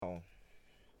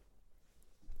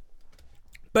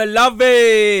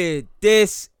Beloved,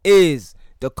 this is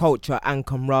the Culture and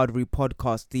Camaraderie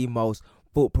podcast, the most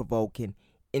thought-provoking,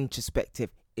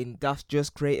 introspective, industrious,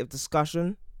 creative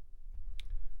discussion.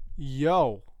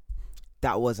 Yo.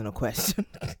 That wasn't a question.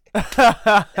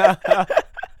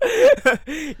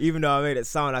 Even though I made it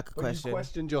sound like a question. You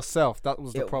questioned yourself. That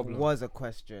was the problem. It was a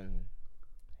question.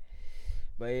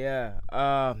 But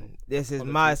yeah, this is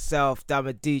myself,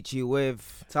 Damadici,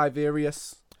 with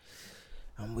Tiberius.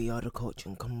 And we are the Culture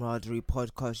and Camaraderie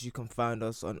podcast. You can find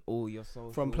us on all your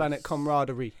socials. From Planet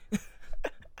Camaraderie.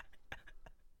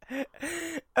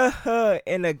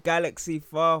 In a galaxy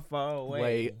far, far away.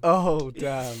 Wait. Oh,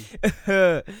 damn.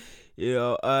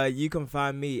 You can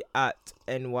find me at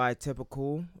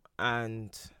NYTypical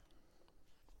and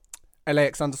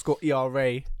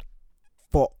LAX_ERA.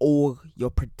 For all your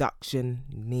production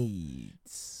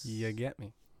needs. You get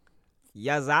me.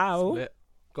 Yazao.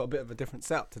 Got a bit of a different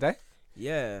setup today.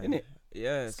 Yeah. Isn't it?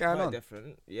 Yeah, it's quite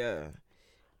different. Yeah.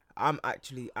 I'm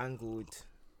actually angled,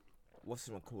 what's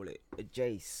it call it? A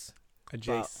Jace.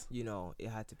 But, you know, it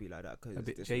had to be like that because a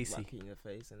bit this Jacey. wacky in your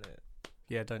face, isn't it?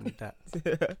 Yeah, don't need that.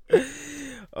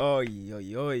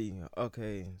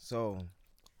 Okay, so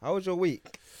how was your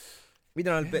week? We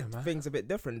done things a bit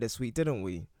different this week, didn't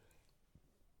we?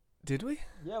 Did we?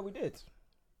 Yeah, we did.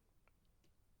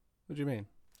 What do you mean?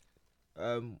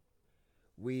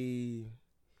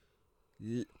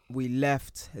 We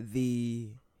left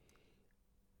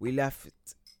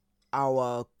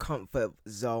our comfort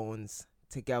zones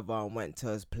together and went to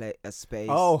a space.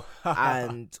 Oh,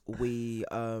 and we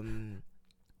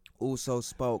also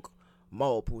spoke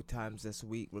multiple times this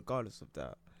week, regardless of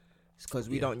that. It's because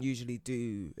we don't usually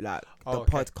do like the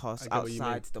podcast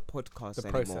outside the podcast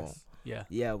anymore. Process.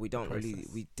 Yeah, we don't really.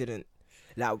 We didn't.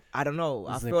 Like, I don't know.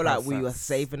 I feel like we were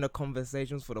saving the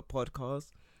conversations for the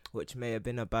podcast, which may have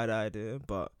been a bad idea,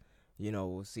 but you know,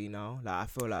 we'll see now. Like, I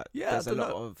feel like there's a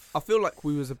lot of. I feel like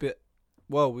we was a bit.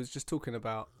 Well, we was just talking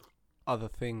about other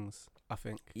things, I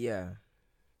think. Yeah.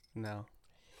 Now,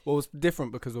 well, it's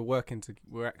different because we're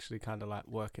actually kind of like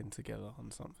working together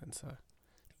on something. So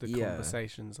the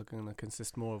conversations are going to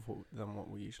consist more than what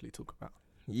we usually talk about.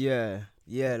 Yeah,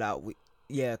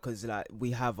 because like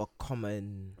we have a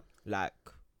common like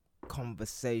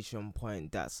conversation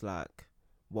point that's like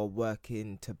we're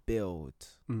working to build.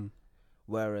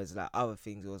 Whereas like other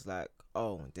things, it was like,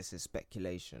 oh, this is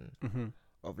speculation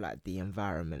of like the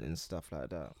environment and stuff like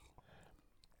that.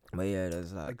 But yeah,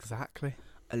 there's like exactly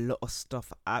a lot of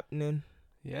stuff happening.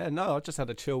 Yeah, no, I just had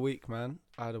a chill week, man.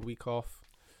 I had a week off.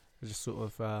 I just sort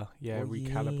of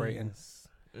recalibrating. Yes.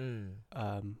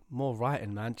 More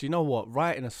writing, man. Do you know what?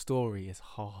 Writing a story is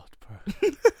hard, bro.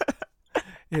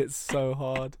 It's so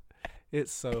hard.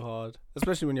 It's so hard,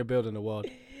 especially when you're building a world.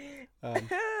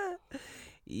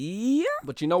 Yeah.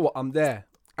 But you know what? I'm there,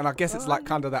 and I guess it's like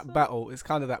kind of that battle. It's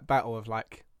kind of that battle of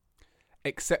like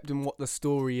accepting what the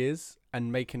story is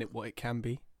and making it what it can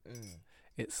be.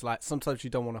 It's like sometimes you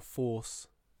don't want to force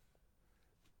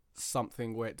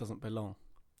something where it doesn't belong.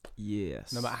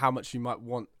 Yes. No matter how much you might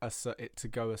want it to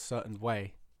go a certain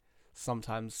way,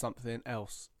 sometimes something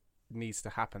else needs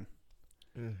to happen.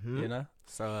 You know?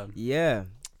 So yeah,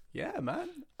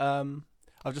 man.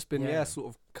 I've just been sort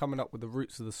of coming up with the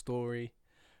roots of the story.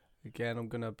 Again, I'm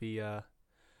gonna be. I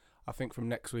think from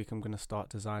next week I'm gonna start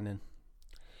designing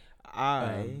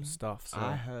stuff. So.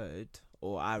 I heard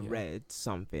or I read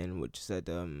something which said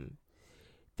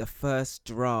the first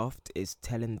draft is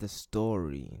telling the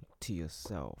story to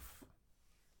yourself.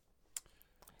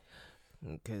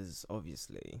 Because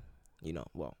obviously, you know,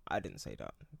 well, I didn't say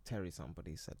that.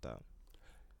 Somebody said that.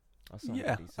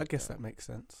 I guess that makes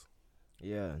sense.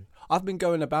 Yeah. I've been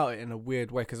going about it in a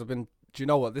weird way because do you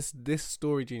know what? This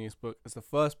Story Genius book is the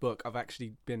first book I've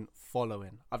actually been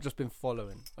following. I've just been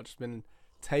following. I've just been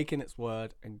taking its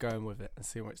word and going with it and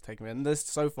seeing where it's taking me. And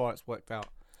so far it's worked out.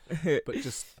 But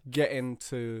just getting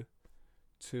to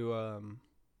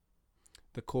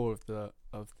the core of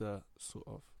the sort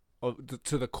of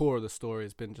to the core of the story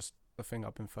has been just the thing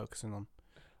I've been focusing on,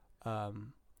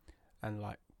 and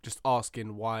like just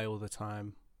asking why all the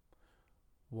time,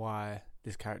 why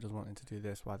this character's wanting to do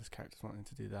this, why this character's wanting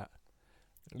to do that,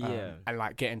 and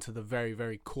like getting to the very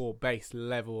very core base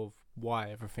level of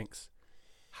why everything's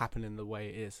happening the way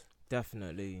it is.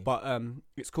 Definitely. But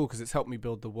it's cool because it's helped me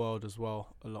build the world as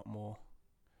well a lot more.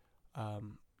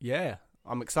 I'm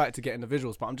excited to get into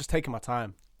visuals, but I'm just taking my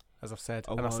time, as I've said,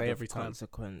 and I say every time.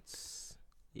 Consequence.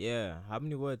 Yeah. How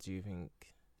many words do you think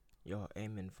you're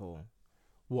aiming for?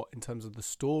 What, in terms of the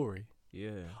story?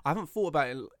 Yeah. I haven't thought about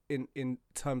it in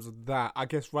terms of that. I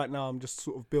guess right now I'm just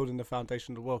sort of building the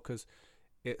foundation of the world because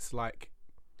it's like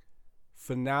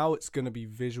for now it's going to be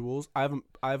visuals. I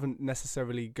haven't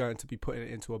necessarily going to be putting it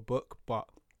into a book, but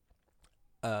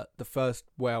the first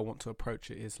way I want to approach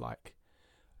it is like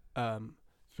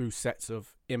through sets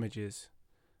of images,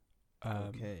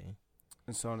 Okay.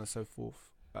 and so on and so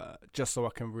forth, just so I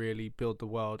can really build the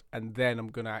world. And then I'm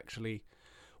going to actually,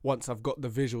 once I've got the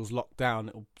visuals locked down,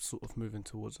 it'll sort of move in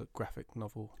towards a graphic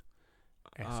novel.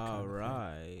 All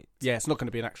right. Yeah, it's not going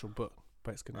to be an actual book,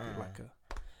 but it's going to be like a...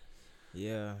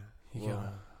 Yeah.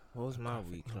 Well, what was my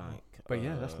week like? But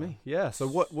yeah, that's me. Yeah, so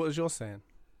what was yours saying?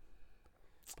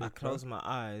 I close my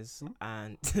eyes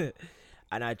and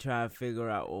and I try and figure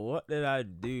out, well, what did I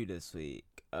do this week?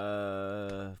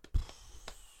 I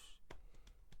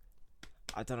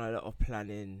done a lot of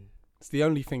planning. It's the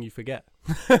only thing you forget.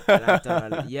 And I've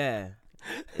done yeah.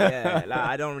 Like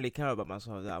I don't really care about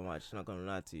myself that much. Not gonna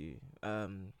lie to you.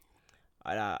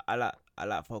 I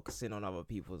like focusing on other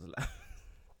people's life.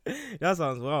 That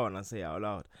sounds wild when I say it out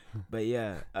loud, but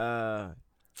yeah.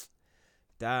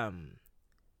 Damn.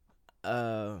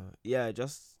 Yeah.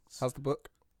 Just. How's the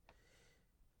book?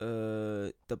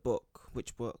 The book.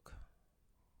 Which book?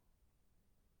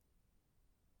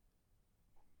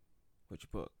 Which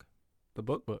book? The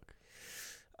book.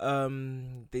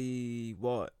 The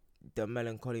what? The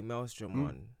Melancholy Maelstrom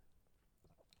one.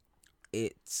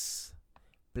 It's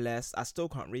blessed. I still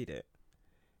can't read it,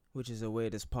 which is the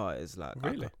weirdest part. Is like,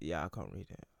 really? I can't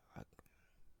read it. I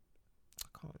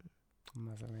can't. What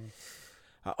does that mean?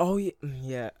 Oh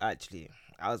yeah. Actually,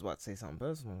 I was about to say something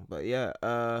personal, but yeah.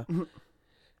 I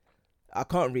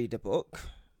can't read the book,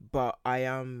 but I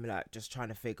am like just trying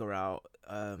to figure out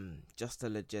just the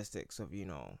logistics of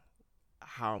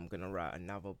how I'm gonna write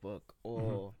another book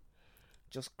or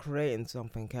just creating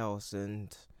something else,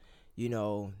 and the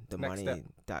Next money step.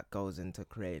 that goes into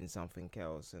creating something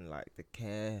else, and like the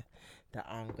care that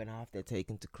I'm gonna have to take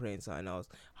into creating something else.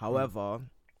 However,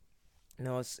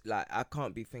 it's like I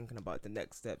can't be thinking about the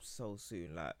next steps so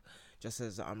soon. Like just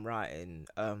as I'm writing,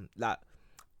 like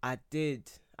I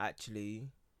did actually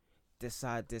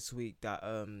decide this week that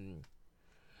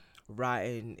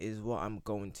writing is what I'm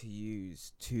going to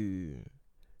use to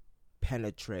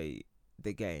penetrate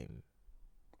the game.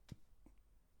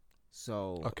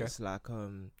 So it's like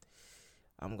I'm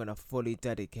gonna fully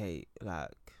dedicate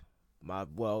like my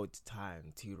world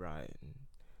time to writing.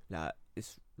 Like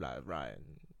it's like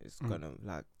writing. It's gonna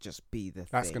like just be the thing.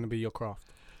 That's gonna be your craft.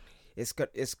 It's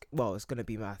gonna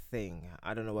be my thing.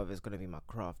 I don't know whether it's gonna be my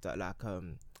craft. Like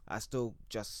I still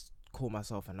just call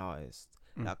myself an artist.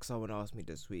 Like someone asked me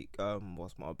this week,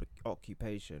 what's my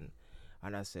occupation,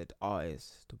 and I said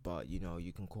artist. But you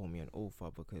can call me an author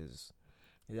because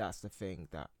that's the thing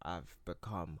that I've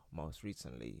become most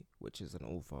recently, which is an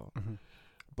author.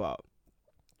 But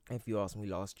if you asked me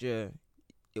last year,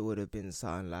 it would have been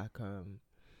something like a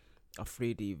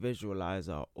 3D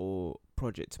visualizer or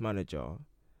project manager.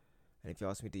 And if you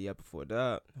asked me the year before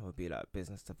that, it would be like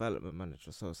business development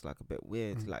manager. So it's like a bit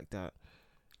weird like that.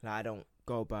 Like I don't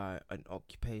go by an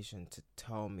occupation to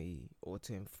tell me or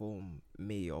to inform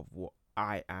me of what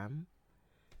I am.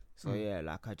 So yeah,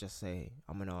 like I just say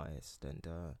I'm an artist and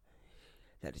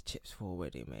let the chips fall where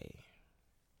they may.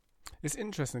 It's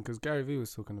interesting because Gary Vee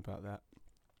was talking about that.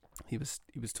 He was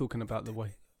talking about the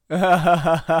way.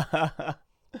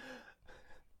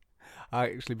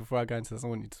 Actually, before I go into this, I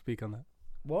want you to speak on that.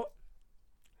 What?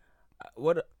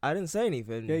 What? I didn't say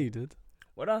anything. Yeah, you did.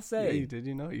 What did I say? Yeah, you did.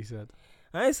 You know what you said.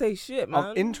 I didn't say shit, man.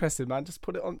 I'm interested, man. Just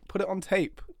put it on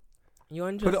tape. You're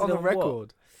interested? Put it on the record.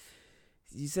 What?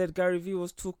 You said Gary Vee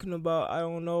was talking about, I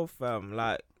don't know, fam.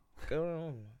 Like, I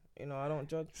don't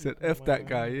judge. Said F that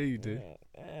guy. Yeah, you do.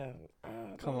 Yeah.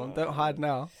 Come on, don't hide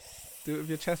now. Do it with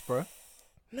your chest, bro.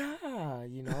 Nah,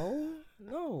 no.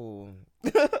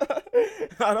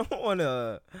 I don't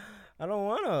wanna.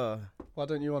 Why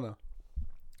don't you wanna?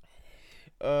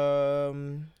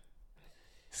 Um,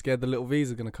 Scared the little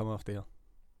V's are gonna come after you.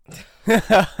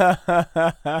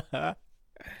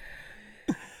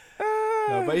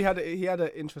 No, but he had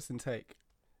an interesting take.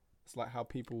 It's like how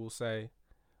people will say,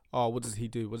 "Oh, what does he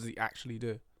do? What does he actually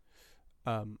do?"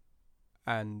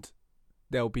 And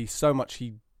there'll be so much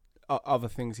other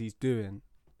things he's doing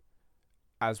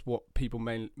as what people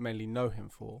mainly know him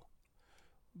for,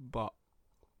 but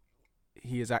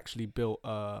he has actually built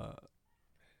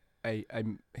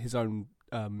his own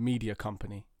media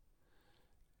company,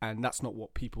 and that's not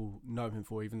what people know him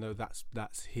for. Even though that's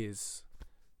his.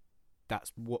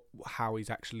 That's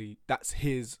that's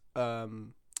his, I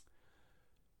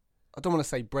don't want to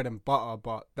say bread and butter,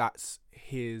 but that's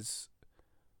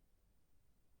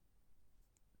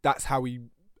how he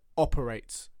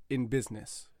operates in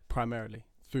business, primarily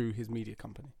through his media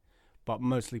company. but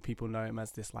mostly people know him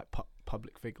as this like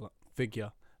public figure,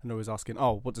 and they're always asking,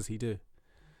 "Oh, what does he do?"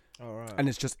 All right. And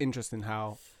it's just interesting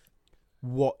how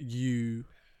what you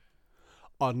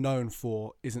are known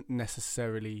for isn't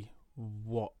necessarily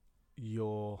what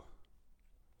your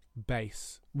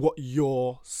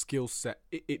skill set.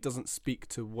 It doesn't speak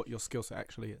to what your skill set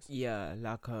actually is. Yeah,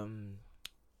 like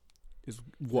Is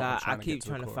what I'm like, I trying keep to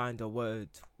trying to find a word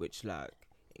which like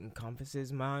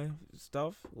encompasses my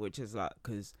stuff, which is like,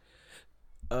 cause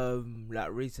like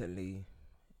recently,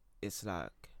 it's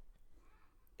like,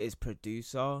 is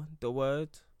producer the word?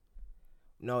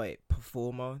 No, wait,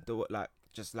 performer the word, like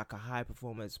just like a high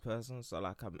performance person. So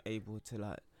like I'm able to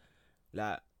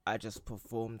like I just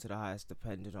perform to the highest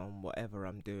depending on whatever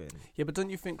I'm doing. Yeah, but don't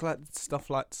you think like stuff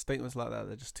like statements like that,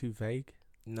 they're just too vague?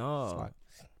 No,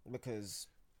 because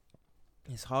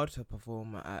it's hard to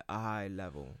perform at a high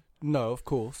level. No, of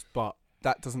course, but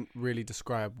that doesn't really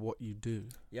describe what you do.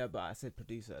 Yeah, but I said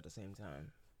producer at the same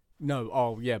time. No,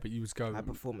 oh yeah, but you was going. I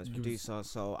perform as producer,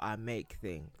 so I make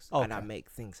things and I make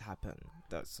things happen.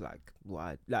 That's like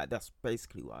what that's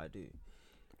basically what I do.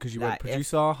 Because you like went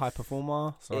producer, high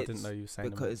performer, so I didn't know you were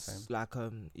saying because them the same. like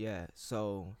yeah,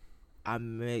 so I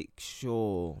make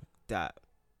sure that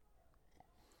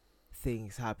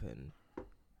things happen,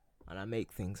 and I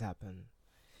make things happen,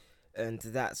 and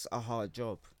that's a hard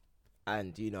job,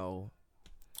 and you know,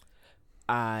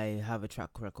 I have a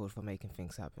track record for making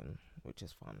things happen, which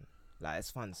is fun. Like it's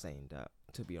fun saying that.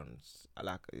 To be honest, I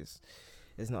like it's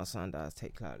not something that I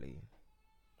take lightly.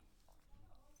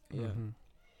 Yeah. Mm-hmm.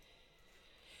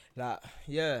 Like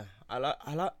yeah, I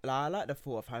like the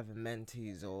thought of having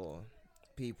mentees or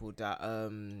people that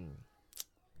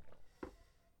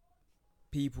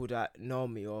know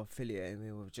me or affiliate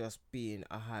me with just being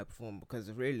a high performer, because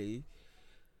really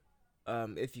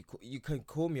if you can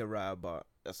call me a writer, but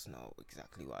that's not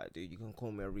exactly what I do. You can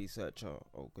call me a researcher,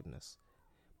 oh goodness,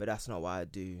 but that's not what I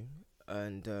do.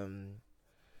 And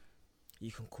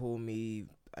you can call me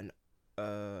an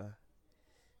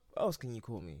what else can you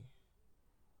call me?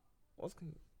 I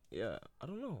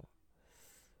don't know.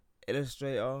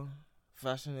 Illustrator,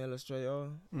 fashion illustrator,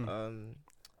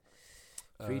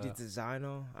 3D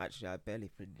designer. Actually, I barely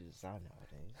 3D design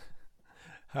nowadays.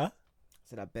 Huh? I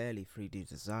said I barely 3D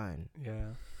design.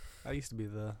 Yeah, that used to be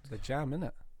the jam,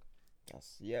 innit?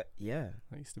 That's yeah.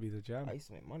 That used to be the jam. I used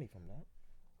to make money from that.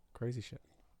 Crazy shit.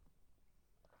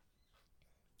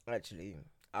 Actually,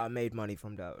 I made money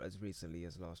from that as recently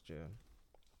as last year.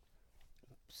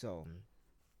 So,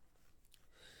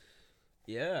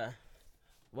 yeah.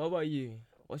 What about you?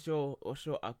 What's your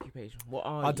occupation? What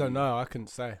are you? I don't know. I couldn't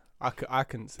say. I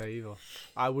couldn't say either.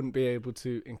 I wouldn't be able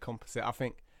to encompass it. I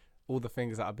think all the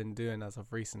things that I've been doing as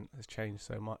of recent has changed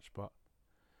so much, but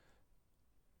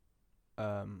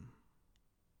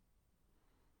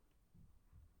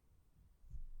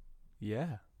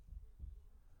yeah.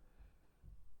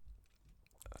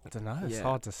 I don't know. It's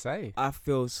hard to say. I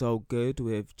feel so good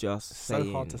with just saying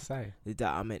so hard to say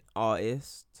that I'm an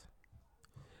artist.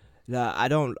 Like I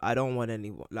don't want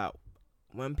anyone, like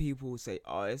when people say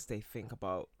artist, they think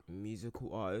about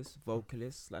musical artist,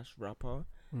 vocalist / rapper,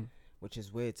 which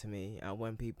is weird to me. And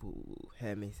when people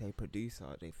hear me say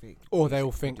producer, they think, or they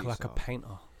will think producer. Like a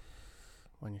painter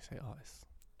when you say artist.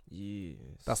 Yeah,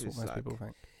 that's what most people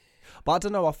think. But I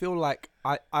don't know. I feel like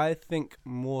I think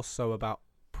more so about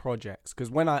projects,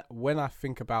 because when I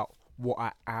think about what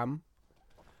I am,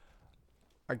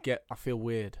 I feel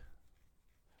weird.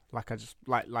 Like I just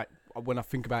like when I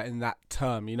think about it in that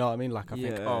term, you know what I mean? Like I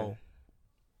think, oh,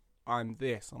 I'm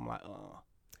this. I'm like, oh,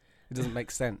 it doesn't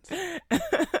make sense.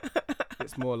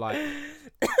 It's more like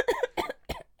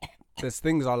there's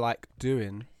things I like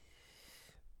doing,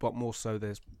 but more so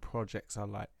there's projects I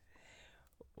like.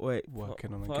 Wait,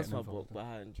 working on and getting involved. My book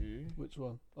behind you. Which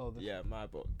one? Oh, yeah, my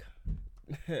book.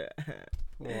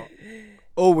 What?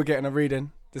 Oh, we're getting a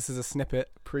reading. This is a snippet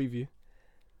preview.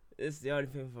 It's the only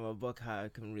thing from my book I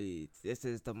can read. This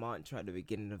is the mantra at the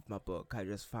beginning of my book. I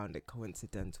just found it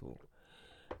coincidental.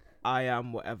 I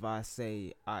am whatever I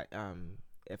say I am.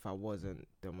 If I wasn't,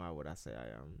 then why would I say I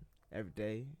am? Every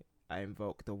day, I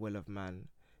invoke the will of man.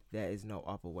 There is no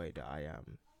other way that I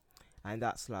am. And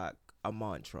that's like a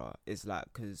mantra. It's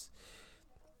like, cause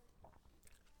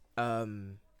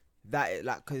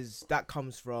that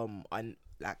comes from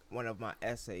like one of my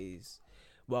essays.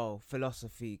 Well,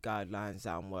 philosophy guidelines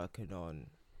that I'm working on.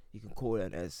 You can call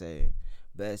it an essay,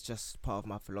 but it's just part of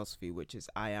my philosophy, which is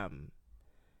I am.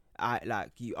 I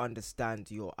like, you understand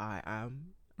your I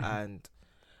am, and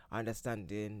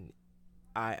understanding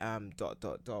I am ...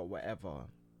 whatever,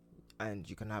 and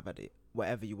you can have it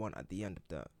whatever you want at the end of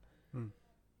that.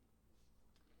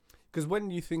 Because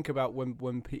when you think about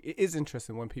it is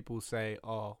interesting when people say,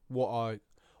 "Oh, what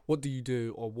do you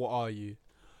do?" or "What are you?"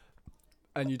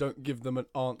 and you don't give them an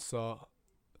answer.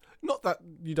 Not that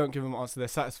you don't give them an answer they're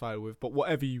satisfied with, but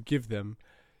whatever you give them,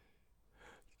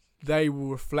 they will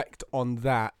reflect on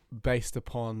that based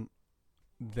upon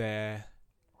their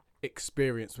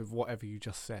experience with whatever you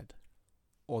just said,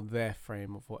 or their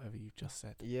frame of whatever you just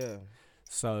said. Yeah.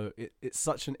 So it's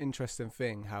such an interesting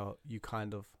thing how you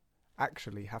kind of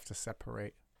actually have to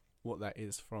separate what that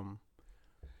is from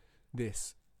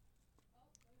this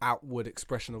outward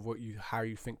expression of how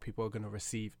you think people are going to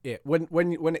receive it.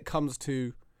 When it comes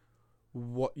to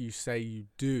what you say you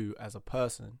do as a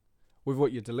person, with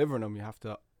what you're delivering them, you have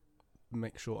to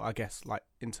make sure, I guess, like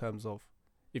in terms of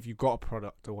if you've got a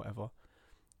product or whatever,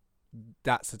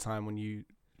 that's the time when you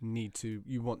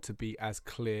want to be as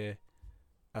clear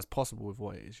as possible with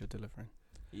what it is you're delivering.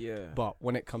 Yeah. But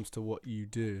when it comes to what you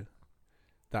do,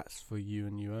 that's for you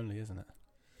and you only, isn't it?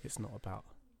 It's not about.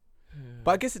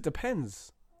 But I guess it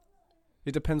depends.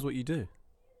 It depends what you do.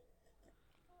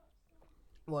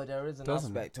 Well, there is an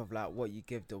aspect of like what you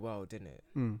give the world, isn't it?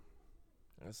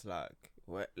 It's like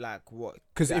what?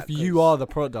 Because if you are the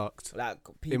product, like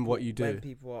people, in what you do, when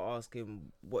people are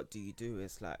asking what do you do,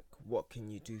 it's like what can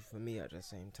you do for me at the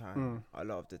same time. A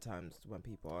lot of the times when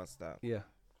people ask that, yeah,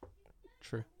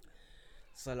 true.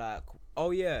 So like,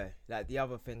 oh yeah, like the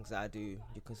other things that I do,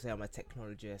 you can say I'm a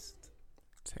technologist,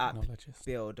 app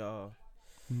builder,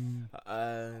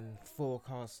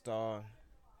 forecaster,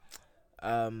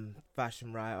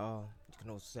 fashion writer. You can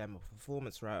also say I'm a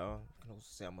performance writer. You can also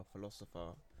say I'm a philosopher,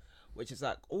 which is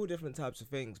like all different types of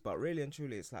things. But really and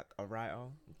truly, it's like a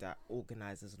writer that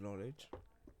organizes knowledge.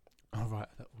 A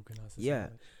writer that organizes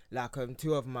knowledge. Like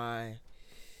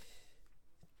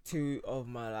two of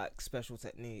my like special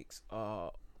techniques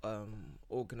are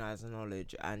organizing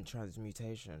knowledge and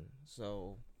transmutation.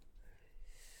 So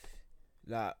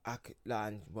like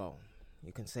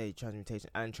you can say transmutation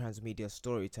and transmedia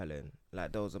storytelling.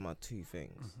 Like those are my two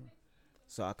things.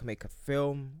 So I can make a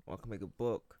film, or I can make a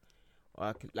book, or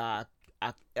I can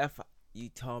if you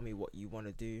tell me what you want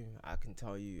to do, I can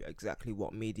tell you exactly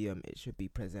what medium it should be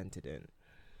presented in.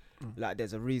 Like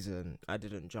there's a reason I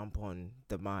didn't jump on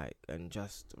the mic and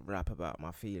just rap about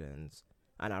my feelings,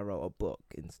 and I wrote a book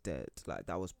instead. Like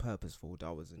that was purposeful.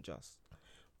 That wasn't just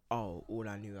all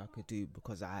I knew I could do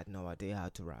because I had no idea how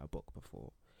to write a book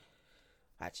before.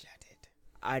 Actually, I did.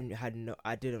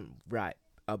 I didn't write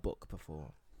a book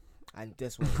before, and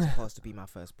this one was supposed to be my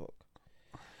first book.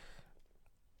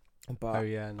 But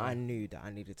I knew that I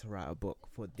needed to write a book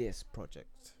for this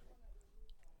project.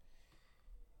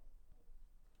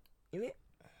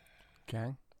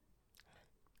 Gang.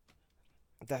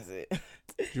 That's it.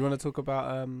 Do you want to talk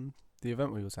about the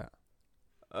event we was at?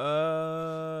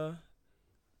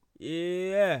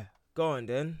 Yeah. Go on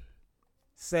then.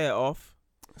 Say it off.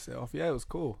 Yeah, it was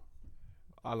cool.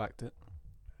 I liked it.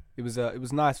 It was a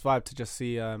nice vibe to just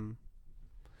see the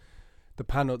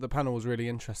panel. The panel was really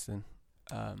interesting.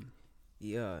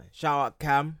 Yeah. Shout out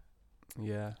Cam.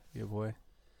 Yeah, your boy.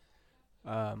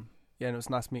 Yeah, and it was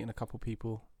nice meeting a couple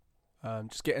people.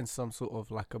 Just getting some sort of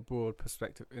like a broad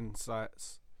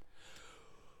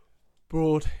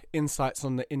insights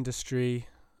on the industry.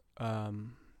 A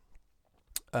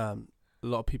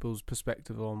lot of people's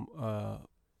perspective on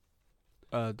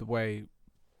the way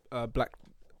black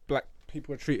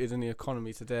people are treated in the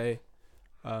economy today,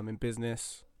 in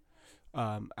business,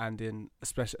 and in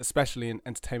especially in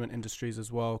entertainment industries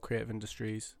as well, creative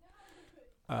industries,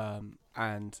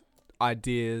 and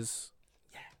ideas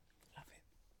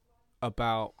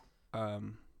about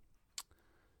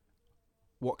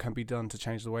what can be done to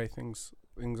change the way things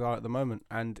are at the moment.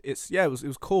 And it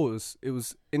was cool. It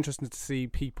was interesting to see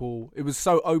people. It was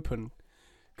so open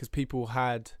because people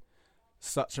had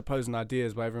such opposing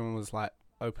ideas, but everyone was like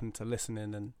open to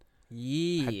listening and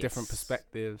had different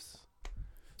perspectives.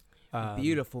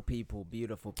 Beautiful people.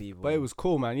 But it was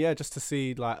cool, man. Yeah, just to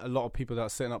see like a lot of people that are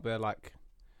sitting up there, like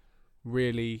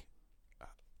really,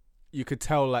 you could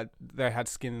tell like they had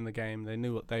skin in the game. They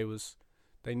knew they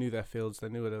knew their fields. They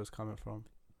knew where they was coming from.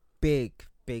 Big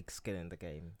skin in the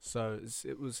game. So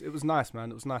it was nice,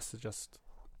 man. It was nice to just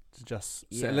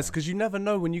sit and listen, because you never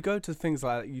know when you go to things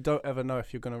like that. You don't ever know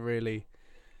if you're gonna really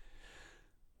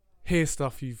hear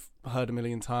stuff you've heard a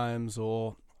million times,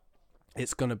 or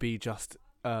it's gonna be just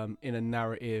in a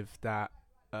narrative that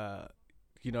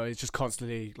it's just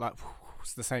constantly like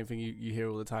it's the same thing you hear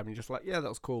all the time, and you're just like, yeah, that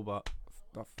was cool, but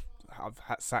I've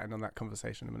sat in on that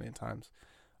conversation a million times.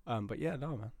 But yeah,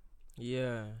 no, man.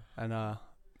 Yeah. And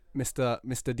Mr.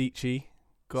 Dici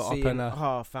got up and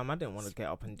oh fam, I didn't want to get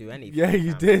up and do anything. yeah,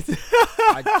 you fam. did.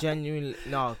 I genuinely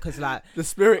because like The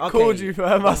spirit okay, called you,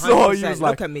 fam. I saw you was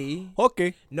like, look at me.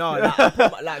 okay. No, like, I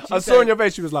put my, like I saw in your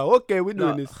face. She was like, okay, we're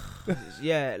doing this.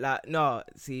 Yeah, like no.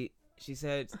 See, she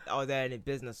said, "Are there any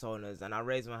business owners?" And I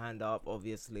raised my hand up,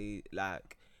 obviously,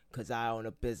 like, cause I own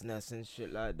a business and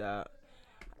shit like that.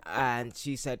 And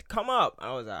she said, "Come up."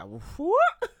 I was like,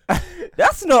 "What?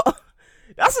 That's not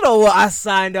what I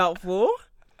signed up for."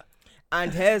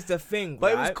 And here's the thing,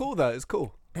 But right? it was cool though. It's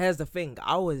cool. Here's the thing.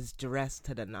 I was dressed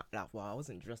to the I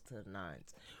wasn't dressed to the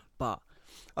nines, but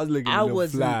I was looking I a little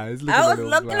was fly. I was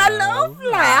looking a little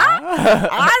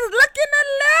fly.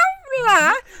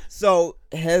 So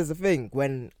here's the thing: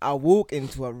 when I walk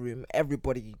into a room,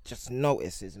 everybody just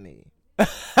notices me. No,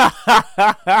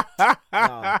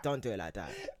 don't do it like that.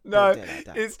 No, Don't do it like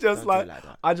that. it's just Don't do it like,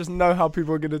 that. I just know how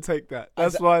people are gonna take that.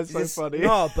 That's why it's so funny.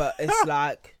 No, but it's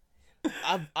like,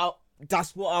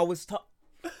 that's what I was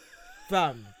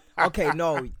fam. Okay,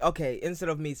 no, okay. Instead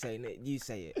of me saying it, you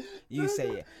say it. You say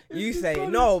it. You say it.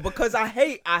 No, because I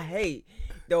hate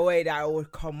the way that it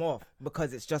would come off,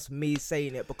 because it's just me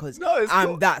saying it, because I'm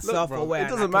cool. That Look, self-aware. Bro, it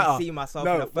doesn't and I matter. can see myself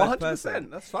in the first person.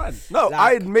 That's fine. No, Like,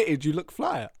 I admitted you look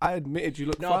fly. fly.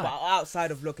 No, but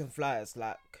outside of looking fly, it's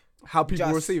like how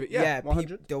people receive it. Yeah,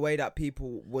 100. The way that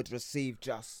people would receive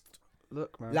just.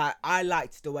 Look, man. Like, I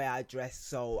liked the way I dressed,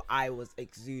 so I was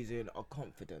exuding a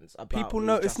confidence about People me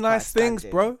notice just nice by things,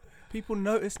 standing. bro. People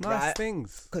notice nice Right.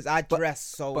 things. Because I dress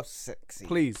so sexy.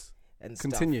 Please, and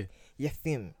continue. Stuff. You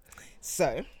feel me?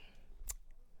 So,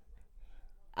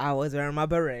 I was wearing my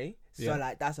beret. So,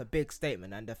 like, that's a big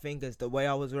statement. And the thing is, the way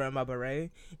I was wearing my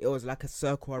beret, it was like a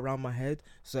circle around my head.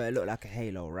 So, it looked like a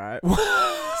halo, right?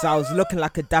 So, I was looking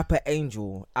like a dapper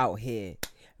angel out here.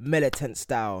 Militant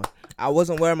style. I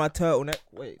wasn't wearing my turtleneck.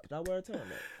 Wait, did I wear a turtleneck?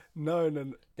 No.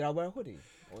 Did I wear a hoodie?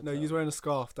 No, you was wearing a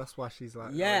scarf. That's why she's like,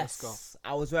 yes, scarf.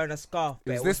 I was wearing a scarf,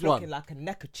 but it was looking like a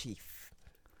neckerchief.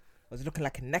 I was looking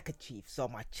like a neckerchief, so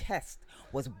my chest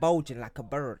was bulging like a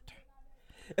bird.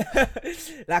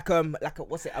 like a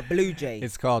what's it? A blue jay.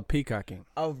 It's called peacocking.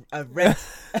 A red,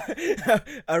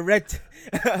 a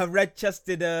red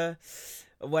chested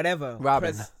whatever.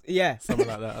 Robin. Yeah, Something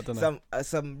like that. I don't know.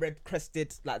 Some red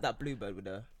crested like that bluebird with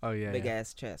a big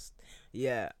ass chest.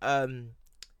 Yeah.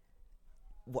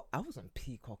 What? I wasn't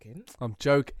peacocking. I'm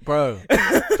joking, bro.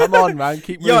 Come on, man.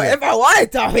 Keep moving. Yo, if I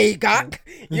wanted to peacock,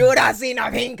 you would have seen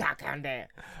a peacock on there.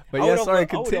 But yeah, sorry,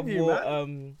 continue,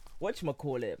 man.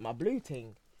 Whatchamacallit, my blue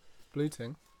thing. Blue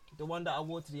thing? The one that I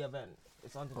wore to the event.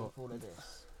 It's underneath all of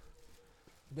this.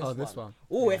 This one.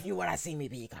 Oh, if you would have seen me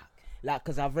peacock. Like,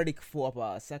 because I've already thought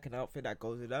about a second outfit that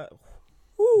goes with that.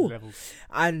 Levels.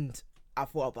 And I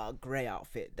thought about a grey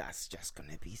outfit that's just going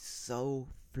to be so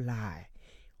fly.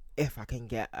 If I can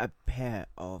get a pair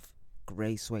of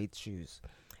grey suede shoes.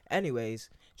 Anyways,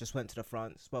 just went to the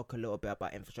front, spoke a little bit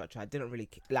about infrastructure. I didn't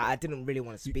really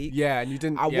want to speak. Yeah, and you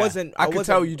didn't. I could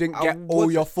tell you didn't get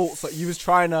all your thoughts. Like, you was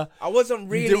trying to. I wasn't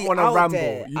really. You didn't want to ramble.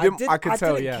 There. You didn't. I could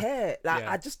tell. Didn't care. Like,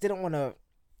 I just didn't want to.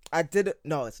 I didn't.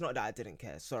 No, it's not that I didn't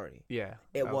care. Sorry. Yeah.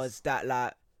 It was that,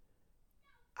 like,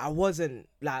 I wasn't,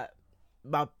 like,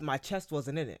 my chest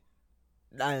wasn't in it.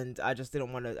 And I just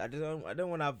didn't want to. I didn't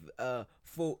want to have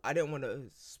I didn't want to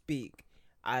speak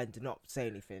and not say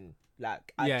anything.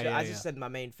 Like, I just said my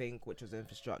main thing, which was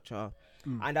infrastructure,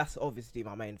 and that's obviously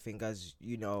my main thing, as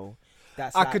you know.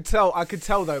 That's I could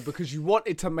tell though, because you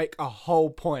wanted to make a whole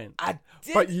point.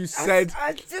 But you said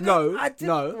no.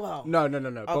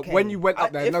 Okay. But when you went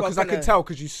up there, no, because I could tell,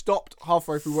 because you stopped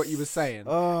halfway through what you were saying,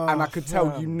 and I could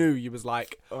tell you knew. You was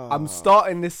like, I'm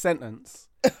starting this sentence,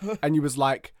 and you was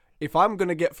like, if I'm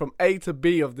gonna get from A to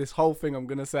B of this whole thing, I'm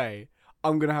gonna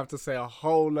have to say a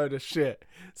whole load of shit.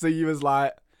 So you was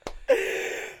like,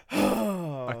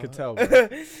 I could tell.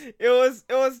 It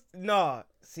was no.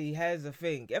 See, here's the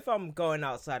thing. If I'm going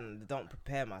outside and I don't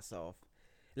prepare myself,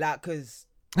 like, cause,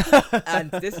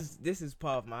 and this is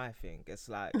part of my thing. It's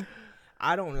like,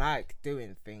 I don't like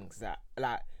doing things that,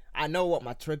 like, I know what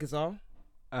my triggers are,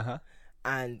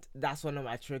 and that's one of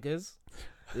my triggers.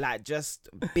 Like, just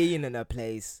being in a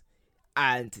place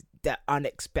and the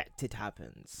unexpected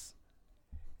happens.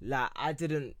 Like, I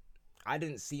didn't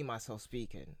see myself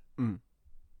speaking.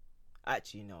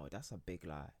 Actually, no, that's a big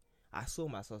lie. I saw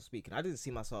myself speaking. I didn't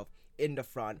see myself in the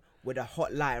front with a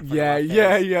hot light in front of my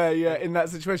face. Yeah. In that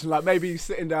situation, like, maybe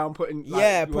sitting down, putting your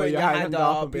hand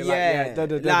up and being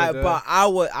but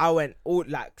I went all,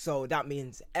 like, so that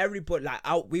means everybody, like,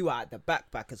 we were at the back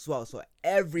as well, so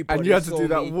everybody and you had to saw do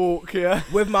that me walk,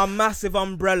 with my massive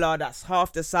umbrella that's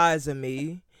half the size of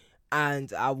me,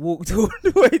 and I walked all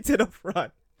the way to the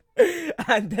front.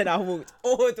 And then I walked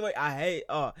all the way. I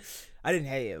didn't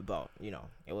hate it, but you know,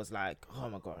 it was like, oh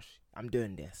my gosh, I'm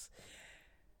doing this,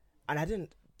 and I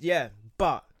didn't. Yeah,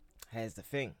 but here's the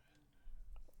thing: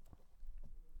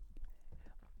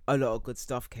 a lot of good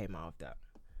stuff came out of that,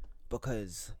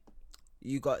 because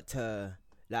you got to,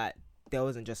 like, there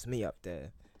wasn't just me up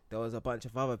there. There was a bunch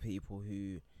of other people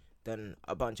who done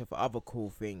a bunch of other cool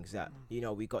things that, you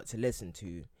know, we got to listen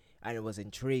to, and it was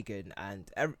intriguing,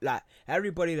 and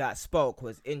everybody that spoke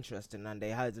was interesting, and they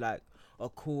had like a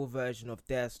cool version of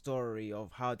their story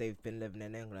of how they've been living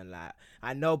in England, like,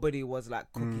 and nobody was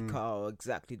like cookie cutter or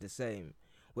exactly the same,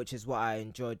 which is what I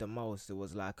enjoyed the most. It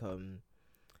was like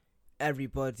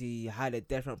everybody had a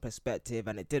different perspective,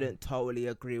 and it didn't totally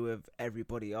agree with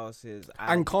everybody else's,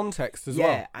 and context as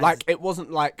well. Like, it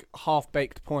wasn't like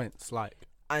half-baked points, like,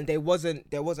 and they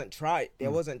wasn't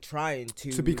trying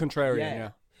to be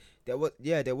contrarian.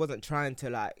 They wasn't trying to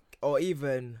like, or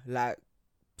even like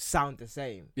sound the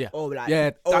same, or like,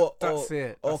 that's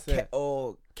it,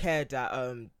 or care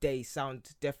that they sound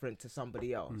different to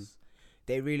somebody else.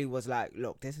 They really was like,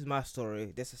 look, this is my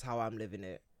story, this is how I'm living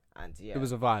it, and it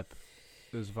was a vibe.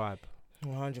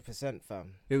 100%,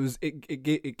 fam.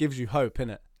 It gives you hope,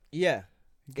 innit? Yeah,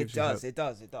 it does,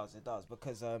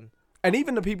 because and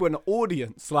even the people in the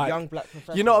audience, like, young black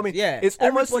professionals, you know what I mean? Yeah, it's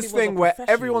almost this thing where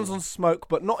everyone's on smoke,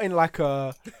 but not in like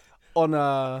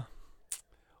on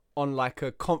like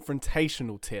a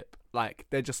confrontational tip. Like,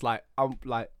 they're just like,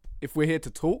 like, if we're here to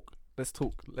talk, let's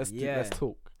talk. Let's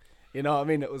talk. You know what I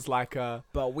mean? It was like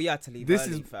but we had to leave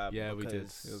early, fam. Yeah, we did.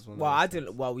 It was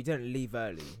we didn't leave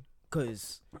early,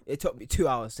 because it took me 2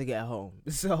 hours to get home.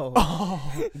 So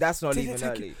that's not leaving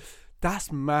early.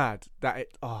 That's mad.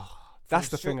 That's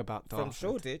the thing about Dartford. From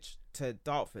Shoreditch to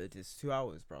Dartford is 2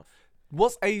 hours, bro.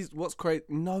 What's crazy?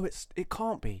 No, it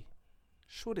can't be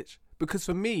Shoreditch, because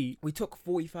for me, we took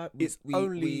 45.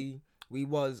 We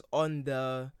was on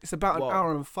the. It's about an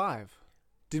hour and 5.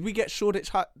 Did we get Shoreditch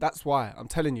High? That's why I'm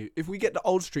telling you. If we get the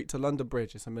Old Street to London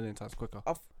Bridge, it's a million times quicker.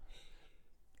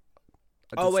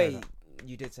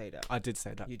 You did say that. I did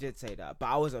say that. You did say that, but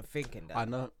I wasn't thinking that. I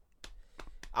know.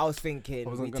 I was thinking. I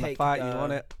wasn't gonna fight you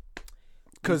on it,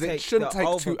 because it shouldn't take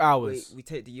 2 hours. We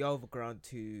take the overground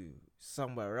to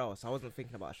somewhere else. I wasn't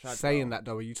thinking about Shadwell. Saying that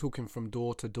though, are you talking from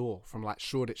door to door, from like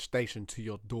Shoreditch Station to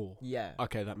your door? Yeah.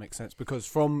 Okay, that makes sense, because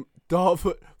from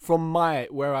Dartford,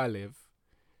 where I live,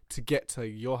 to get to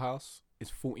your house is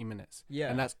 40 minutes. Yeah.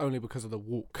 And that's only because of the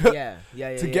walk. Yeah.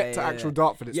 To get to actual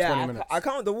Dartford, it's 20 minutes. I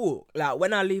count the walk. Like,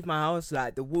 when I leave my house,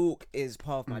 like, the walk is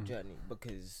part of my journey,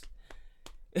 because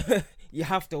you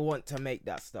have to want to make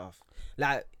that stuff.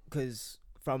 Like, because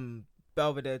from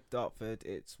Belvedere to Dartford,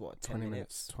 it's what, 10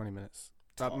 minutes? 20 minutes.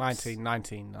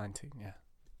 19, yeah.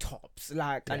 Tops.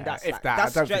 Like, yeah, and that's if like, that.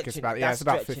 that's I don't think it's about, it's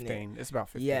about 15. It. It's about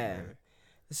 15. Yeah. Maybe.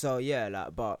 So, yeah,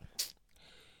 like, but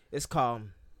it's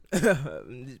calm.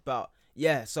 But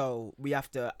yeah, so we have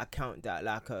to account that,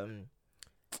 like,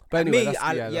 but anyway,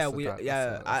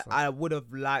 I would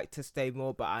have liked to stay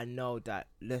more, but I know that,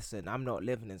 listen, I'm not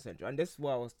living in Central, and this is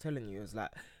what I was telling you, is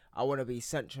like, I want to be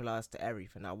centralized to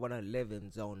everything. I want to live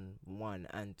in zone 1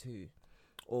 and 2,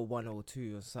 or 1 or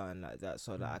 2 or something like that,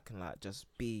 so that I can like just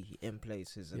be in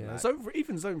places. And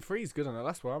even zone 3 is good on it.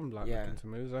 That's where I'm like looking to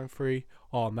move. Zone 3.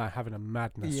 Oh man, having a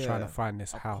madness trying to find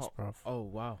this house, bro. Oh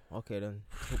wow. Okay then,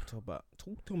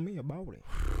 talk to me about it.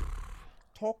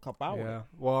 Talk about it. Yeah.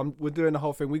 Well, we're doing the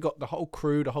whole thing. We got the whole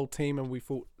crew, the whole team, and we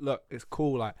thought, look, it's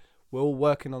cool. Like, we're all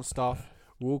working on stuff.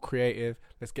 We're all creative.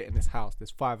 Let's get in this house.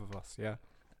 There's 5 of us. Yeah.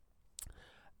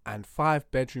 And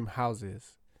 5-bedroom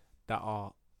houses that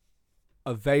are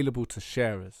available to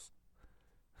sharers.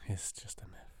 It's just a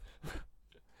myth.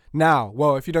 Now,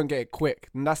 well, if you don't get it quick,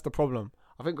 then that's the problem.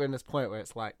 I think we're in this point where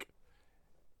it's like,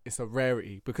 it's a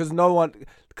rarity, because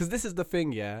this is the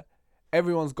thing, yeah.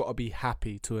 Everyone's got to be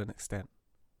happy to an extent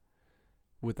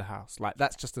with the house. Like,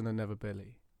 that's just an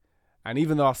inevitability. And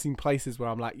even though I've seen places where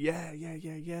I'm like, yeah,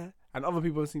 and other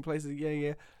people have seen places,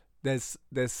 yeah, there's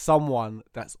someone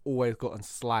that's always gotten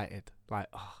slighted. Like,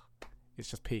 it's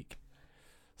just peak.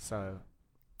 So,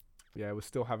 yeah, we're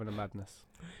still having a madness.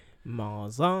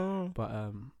 Marzan.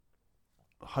 But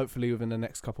hopefully within the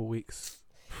next couple of weeks,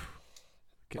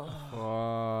 get the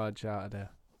fudge out of there.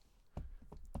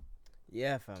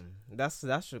 Yeah, fam.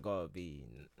 That should gotta be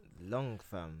long,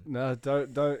 fam. No,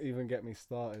 don't even get me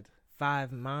started.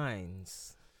 5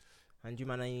 minds, and you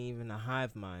might ain't even a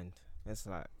hive mind. It's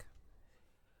like,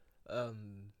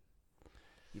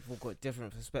 you've all got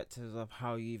different perspectives of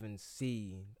how you even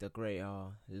see the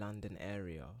greater London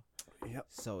area. Yep.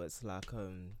 So it's like,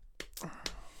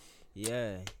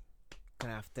 yeah,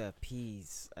 gonna have to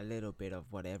appease a little bit of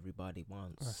what everybody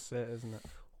wants. That's it, isn't it?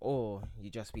 Or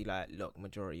you just be like, look,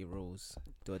 majority rules,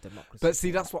 do a democracy. But see,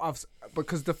 that's what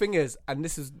because the thing is, and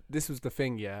this was the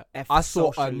thing, yeah. F I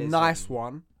saw socialism. a nice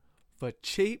one for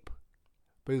cheap,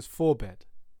 but it was 4-bed.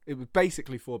 It was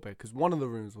basically 4-bed because one of the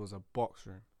rooms was a box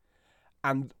room,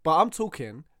 but I'm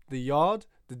talking the yard,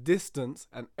 the distance,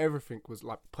 and everything was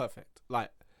like perfect.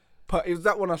 Like, it was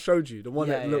that one I showed you, the one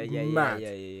that looked mad.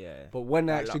 Yeah. But when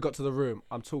they actually got to the room,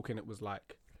 I'm talking, it was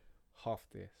like half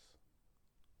this.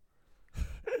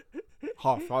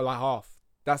 half.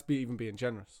 That's even being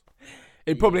generous.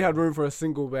 It probably had room for a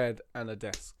single bed and a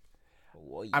desk.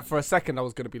 And for a second, I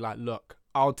was going to be like, look,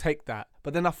 I'll take that.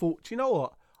 But then I thought, do you know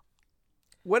what?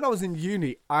 When I was in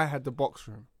uni, I had the box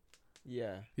room.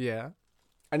 Yeah. Yeah.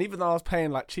 And even though I was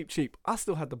paying like cheap, I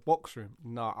still had the box room.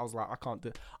 No, I was like, I can't do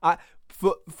it.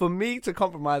 For me to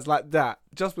compromise like that,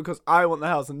 just because I want the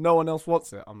house and no one else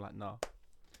wants it, I'm like, no.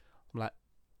 I'm like,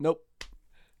 nope.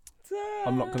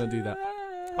 I'm not going to do that.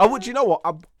 I would, you know what?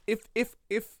 If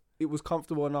it was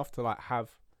comfortable enough to like have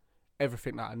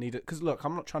everything that I needed, because look,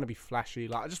 I'm not trying to be flashy.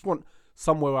 Like, I just want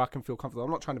somewhere where I can feel comfortable.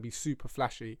 I'm not trying to be super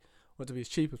flashy. I want it to be as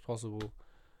cheap as possible,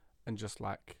 and just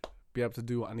like be able to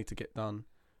do what I need to get done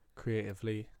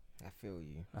creatively. I feel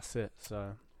you. That's it.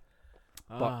 So,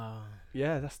 but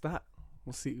yeah, that's that.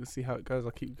 We'll see how it goes.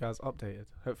 I'll keep you guys updated.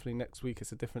 Hopefully next week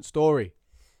it's a different story.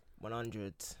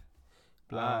 100.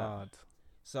 Blood.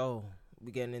 So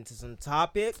we getting into some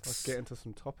topics. Let's get into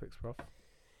some topics, bro.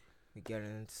 We're getting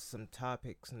into some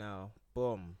topics now.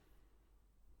 Boom.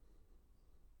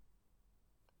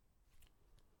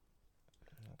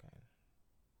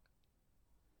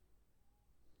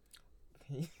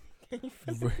 Okay.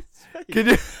 Can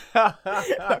you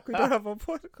like we don't have a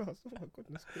podcast. Oh my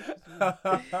goodness gracious.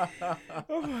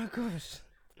 Oh my gosh.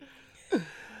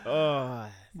 Oh,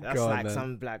 that's God, like man.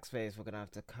 some black space we're gonna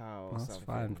have to cow or That's something.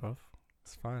 fine, bro.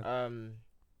 It's fine.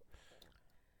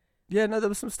 Yeah, no, there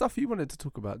was some stuff you wanted to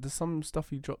talk about. There's some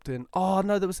stuff you dropped in. Oh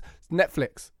no, there was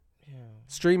Netflix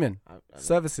streaming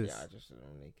services. Yeah, I just don't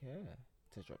really care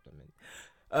to drop them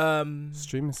in.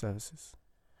 Streaming services.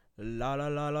 La la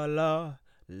la la la.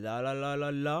 La la la la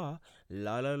la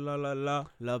la la la la la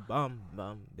la bum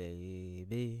bum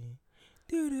baby.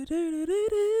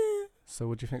 So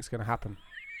what do you think's gonna happen?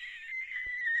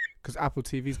 Because Apple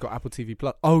TV's got Apple TV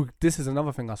Plus. Oh, this is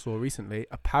another thing I saw recently.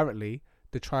 Apparently,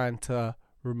 they're trying to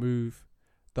remove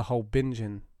the whole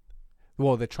binging.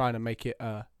 Well, they're trying to make it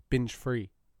binge free.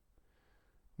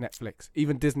 Netflix,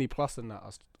 even Disney Plus, and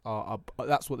that are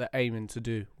that's what they're aiming to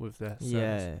do with their service.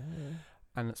 Yeah,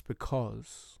 and it's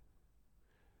because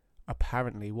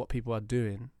apparently what people are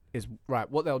doing is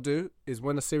what they'll do is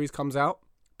when a series comes out,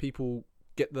 people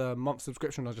get the month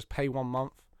subscription. They'll just pay 1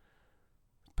 month,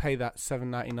 pay that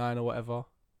 $7.99 or whatever,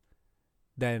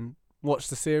 then watch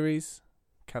the series,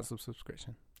 cancel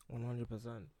subscription.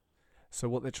 100%. So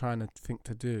what they're trying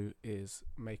to do is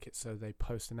make it so they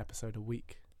post an episode a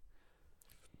week.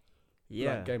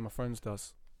 Yeah, like Game of Thrones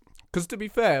does. Because to be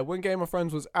fair, when Game of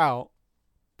Thrones was out,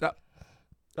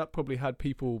 that probably had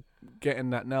people getting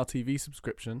that Now TV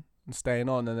subscription and staying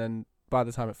on, and then by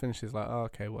the time it finishes, like, oh,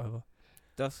 okay, whatever.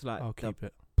 That's like I'll keep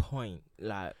it. Point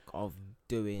like of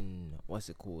doing what's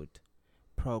it called,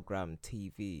 program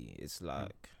TV. It's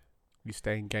like you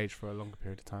stay engaged for a longer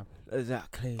period of time.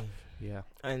 Exactly. Yeah.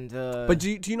 And but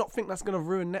do you not think that's gonna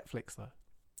ruin Netflix though?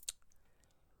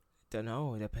 Don't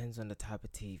know. It depends on the type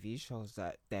of TV shows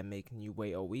that they're making you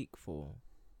wait a week for.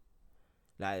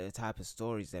 Like the type of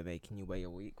stories they're making you wait a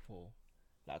week for.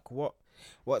 Like what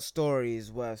story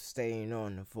is worth staying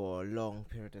on for a long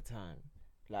period of time?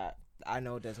 Like I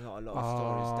know there's not a lot of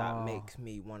stories that makes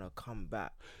me want to come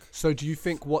back. So do you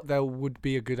think what there would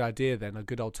be a good idea then, a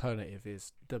good alternative,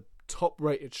 is the top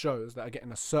rated shows that are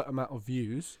getting a certain amount of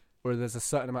views, or there's a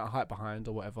certain amount of hype behind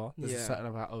or whatever, there's a certain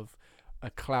amount of a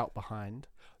clout behind,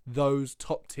 those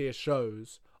top tier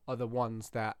shows are the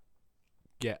ones that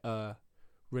get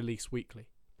released weekly.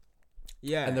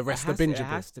 Yeah, and the rest are bingeable.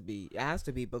 It has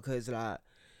to be because like,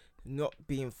 not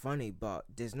being funny, but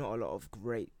there's not a lot of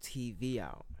great TV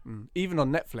out. Even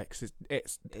on Netflix,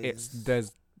 it's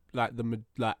there's like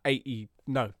the 80.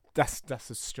 No, that's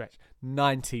a stretch.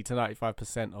 90 to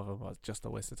 95% of them are just a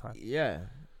waste of time. Yeah,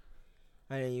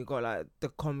 and then you got like the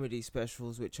comedy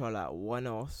specials, which are like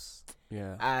one-offs.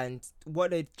 Yeah. And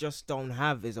what they just don't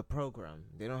have is a program.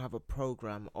 They don't have a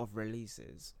program of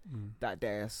releases that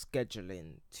they're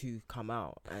scheduling to come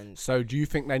out. And so do you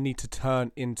think they need to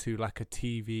turn into like a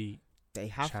TV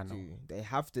channel? They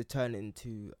have to turn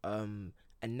into a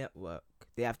network.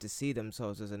 They have to see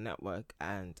themselves as a network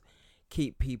and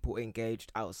keep people engaged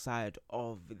outside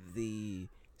of the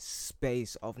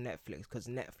space of Netflix, because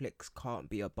Netflix can't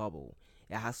be a bubble.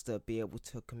 It has to be able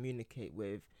to communicate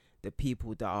with the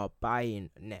people that are buying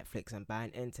Netflix and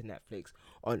buying into Netflix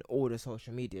on all the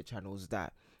social media channels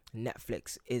that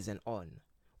Netflix isn't on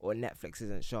or Netflix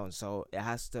isn't shown. So it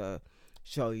has to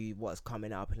show you what's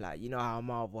coming up. Like, you know how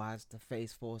Marvel has the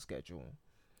Phase 4 schedule,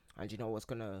 and you know what's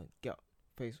gonna get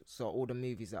so all the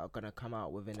movies that are gonna come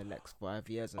out within the next 5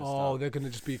 years and stuff. Oh, they're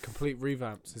gonna just be complete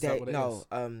revamps. Is that what it is?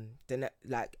 No,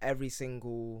 like every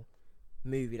single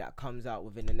movie that comes out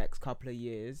within the next couple of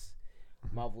years,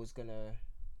 Marvel's gonna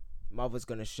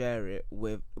share it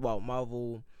with. Well,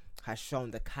 Marvel has shown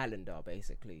the calendar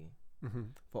basically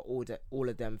for all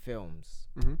of them films.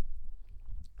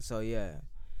 So yeah,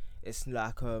 it's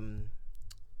like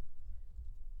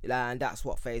and that's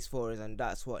what Phase 4 is, and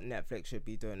that's what Netflix should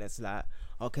be doing. It's like,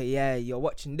 okay, yeah, you're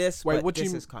watching this, but what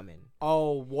this is coming.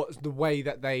 Oh, what's the way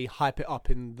that they hype it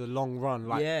up in the long run?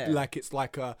 Like, like it's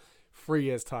like a 3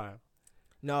 years time.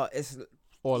 No, it's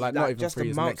or like not even just 3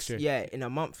 years next year. Yeah, in a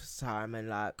month's time, and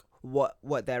like what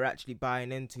they're actually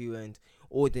buying into, and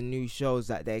all the new shows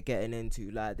that they're getting into.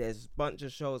 Like, there's a bunch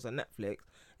of shows on Netflix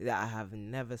that I have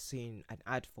never seen an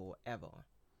ad for ever.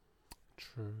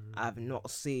 True. I've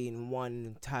not seen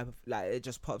one type of, like, it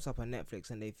just pops up on Netflix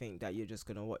and they think that you're just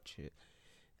gonna watch it,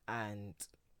 and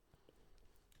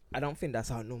I don't think that's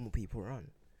how normal people run.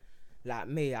 Like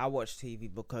me, I watch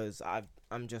TV because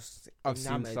I'm just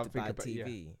enamored by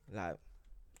TV. Yeah.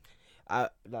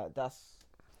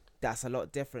 That's a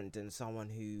lot different than someone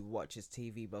who watches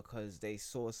TV because they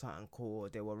saw something cool or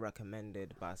they were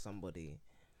recommended by somebody.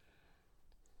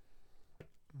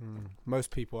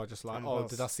 Most people are just like,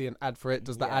 did I see an ad for it?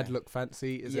 Does the ad look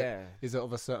fancy? Is it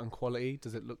of a certain quality?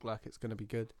 Does it look like it's going to be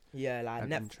good? Yeah, like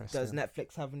does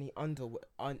Netflix have any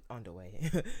underground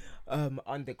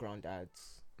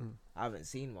ads? I haven't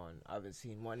seen one. I haven't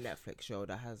seen one Netflix show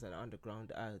that has an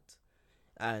underground ad.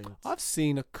 And I've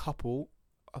seen a couple.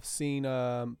 I've seen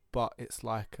but it's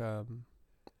like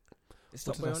it's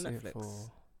Top Boy on Netflix.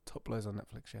 Top Blow's on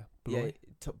Netflix, yeah. Bluey? Yeah,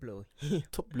 Top Blue.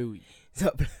 Top Bluey.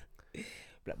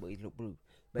 Black boys look blue.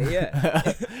 But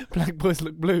yeah. Black boys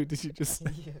look blue, did you just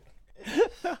say?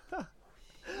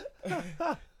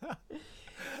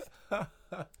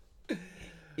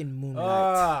 In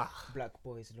moonlight, black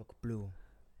boys look blue.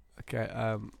 Okay,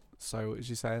 so what was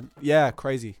you saying? Yeah,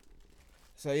 crazy.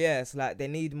 So yeah, it's like they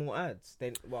need more ads.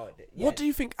 What do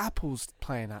you think Apple's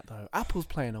playing at though? Apple's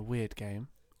playing a weird game.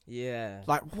 Yeah.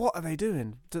 Like, what are they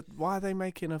doing? Why are they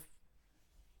making a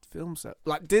film set?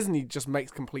 Like, Disney just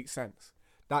makes complete sense.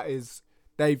 That is,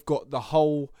 they've got the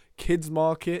whole kids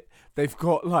market. They've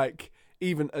got like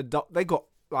even adult. They got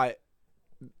like,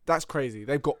 that's crazy.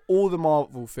 They've got all the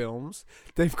Marvel films.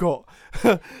 They've got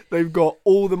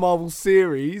all the Marvel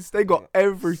series. They got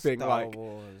everything. Star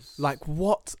Wars. Like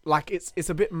what? Like it's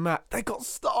a bit mad. They got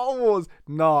Star Wars.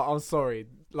 No, I'm sorry.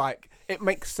 Like, it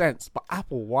makes sense, but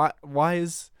Apple, why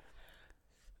is?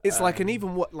 It's like, and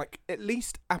even what, like, at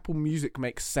least Apple Music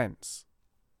makes sense.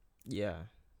 Yeah.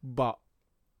 But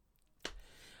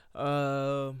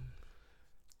the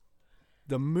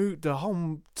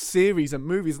whole series and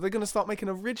movies, they're gonna start making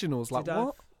originals. Like,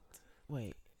 what?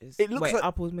 It looks like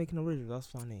Apple's making originals. That's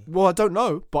funny. Well, I don't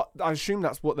know, but I assume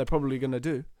that's what they're probably gonna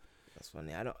do. That's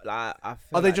funny. I don't. Like, I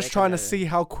feel Are they just trying to see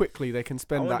how quickly they can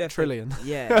spend that trillion?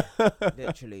 Yeah,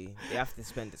 literally, they have to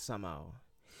spend it somehow.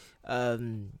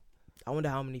 I wonder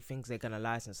how many things they're gonna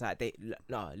license. Like,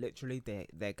 literally,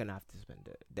 they're gonna have to spend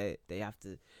it. They have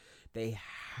to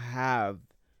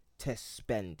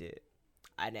spend it,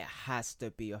 and it has to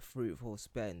be a fruitful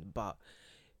spend. But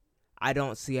I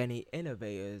don't see any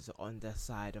innovators on the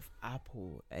side of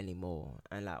Apple anymore.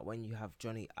 And like, when you have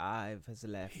Johnny Ive has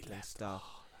left and stuff.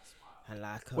 And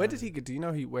like, where did he go? Do you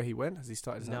know where he went? Has he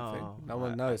started his own thing? No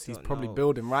one knows. He's probably know.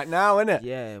 Building right now, isn't it?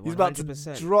 Yeah, 100%. He's about to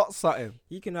drop something.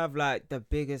 He can have like the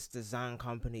biggest design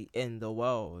company in the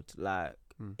world, like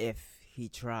if he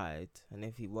tried and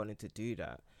if he wanted to do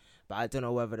that. But I don't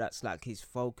know whether that's like his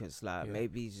focus. Like,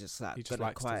 maybe he's just like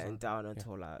gonna quieten down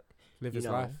until like live his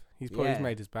life. He's probably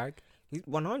made his bag. He's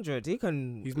 100.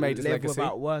 He's made his legacy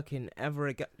without working ever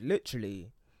again.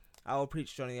 Literally. I will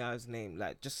preach Johnny Ive's name,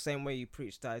 like, just the same way you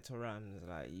preach Dieter Rams,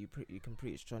 like, you can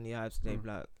preach Johnny Ive's name,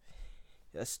 like,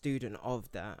 a student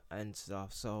of that and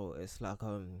stuff. So it's like,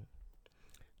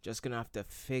 just gonna have to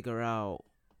figure out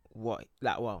what,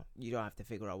 like, well, you don't have to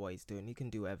figure out what he's doing. He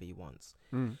can do whatever he wants.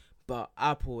 But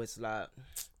Apple is like,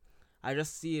 I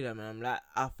just see them and I'm like,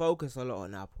 I focus a lot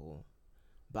on Apple,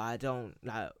 but I don't,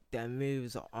 like, their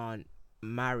moves aren't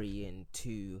marrying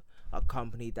to a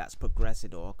company that's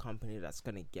progressive or a company that's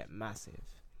gonna get massive,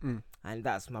 and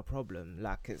that's my problem.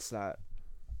 Like, it's like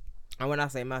And when I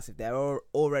say massive, they're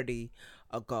already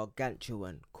a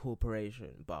gargantuan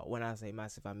corporation. But when I say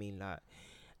massive, I mean like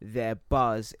their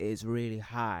buzz is really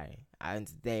high,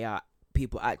 and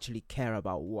people actually care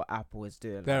about what Apple is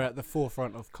doing. They're at the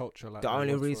forefront of culture. Like the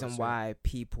only reason why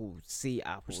people see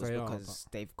Apple is because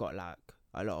but they've got like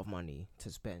a lot of money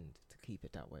to spend to keep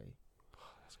it that way.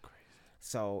 That's crazy.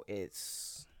 So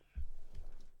it's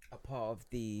a part of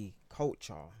the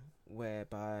culture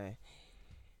whereby,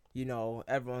 you know,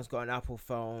 everyone's got an Apple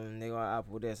phone, they got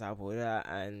Apple this, Apple that,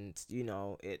 and you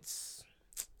know, it's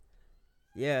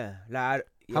like.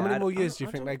 How many more years do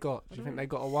you think they got? Do you think they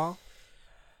got a while?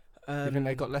 Do you think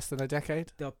they got less than a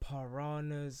decade? The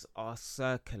piranhas are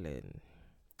circling.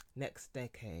 Next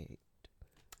decade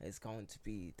is going to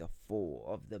be the fall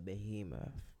of the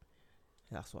behemoth.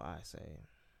 That's what I say.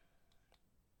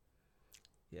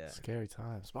 Yeah. Scary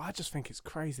times. But I just think it's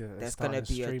crazy that there's going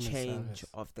to be a change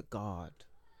of the guard.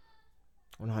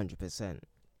 100%.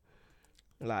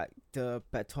 Like, the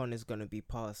baton is going to be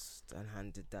passed and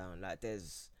handed down. Like,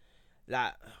 there's...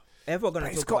 Like, everyone gonna.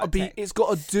 It's got to be. It's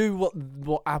got to do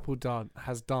what Apple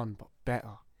has done, but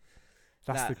better.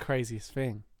 That's the craziest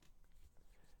thing.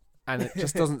 And it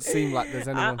just doesn't seem like there's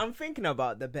anyone. I'm thinking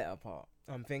about the better part.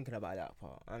 I'm thinking about that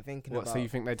part. I'm thinking about. So you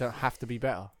think they don't have to be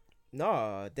better?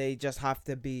 No, they just have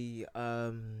to be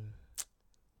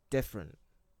different,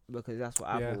 because that's what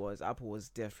Apple was. Apple was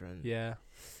different. Yeah.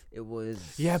 It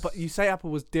was. Yeah, but you say Apple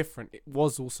was different. It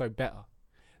was also better.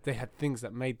 They had things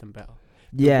that made them better.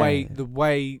 The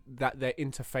way that their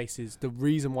interfaces, the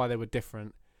reason why they were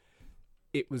different,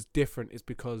 it was different is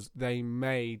because they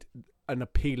made an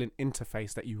appealing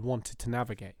interface that you wanted to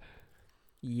navigate.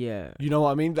 Yeah. You know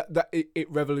what I mean? That it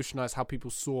revolutionized how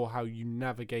people saw how you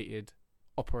navigated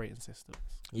operating systems.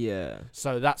 Yeah.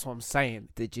 So that's what I'm saying.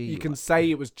 You can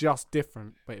say it was just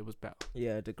different, but it was better.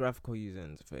 Yeah, the graphical user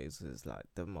interface is like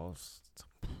the most.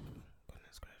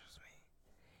 Goodness gracious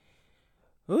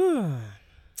me.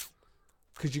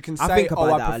 Because you can say, I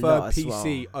prefer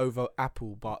PC over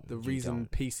Apple, but the reason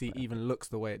PC even looks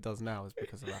the way it does now is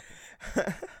because of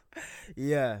Apple.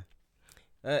 Yeah.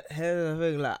 Here's the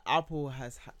thing, like, Apple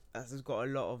has got a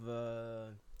lot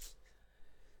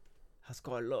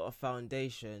of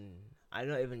foundation. And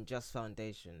not even just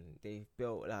foundation. They've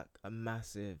built like a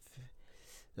massive,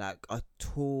 like a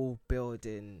tall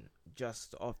building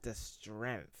just of the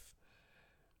strength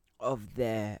of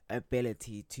their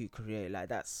ability to create. Like,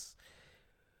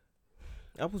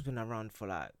 Apple's been around for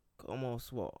like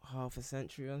almost half a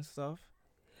century and stuff.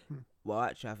 Well,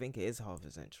 actually, I think it is half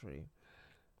a century.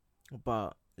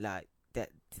 But like that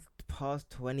past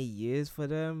 20 years for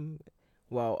them,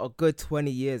 well, a good 20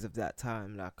 years of that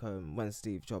time, like when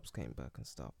Steve Jobs came back and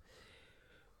stuff,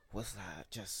 was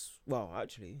like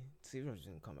actually, Steve Jobs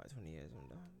didn't come back 20 years.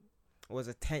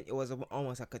 It was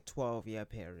almost like a 12-year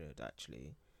period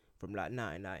actually, from like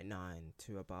 1999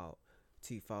 to about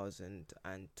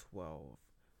 2012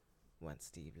 when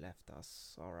Steve left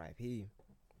us, R.I.P.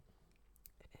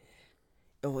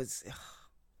 That was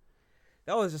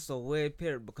just a weird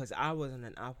period because I wasn't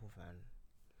an Apple fan.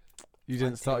 You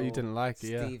didn't like it,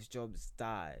 yeah. Steve Jobs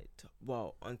died.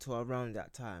 Well, until around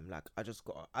that time, like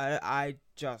I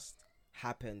just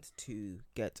happened to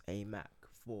get a Mac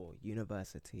for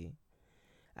university.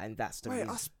 And that's the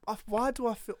reason. Why do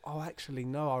I feel... Oh, actually,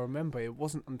 no, I remember. It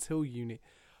wasn't until uni.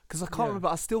 Because I can't remember.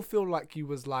 I still feel like you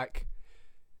was like...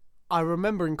 I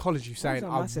remember in college you saying,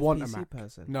 I want a Mac.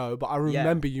 Person. No, but I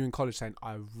remember you in college saying,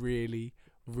 I really,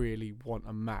 really want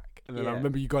a Mac. And then I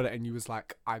remember you got it and you was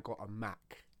like, I got a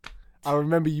Mac. I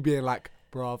remember you being like,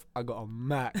 bruv, I got a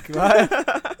Mac.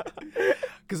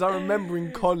 Because I remember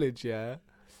in college,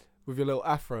 with your little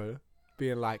afro,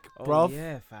 being like,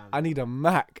 bruv, I need a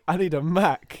Mac. I need a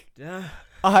Mac. Yeah.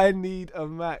 I need a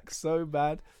Mac so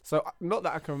bad. So not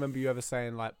that I can remember you ever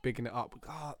saying like bigging it up,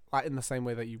 like in the same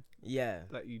way that you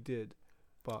did,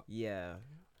 but I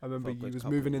remember you was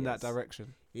moving in that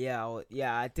direction.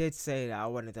 I did say that I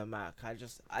wanted a Mac.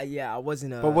 I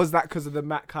wasn't a. But was that because of the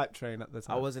Mac hype train at the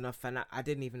time? I wasn't a fan. I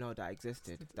didn't even know that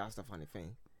existed. That's the funny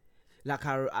thing. Like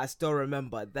I still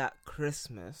remember that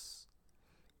Christmas.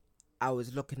 I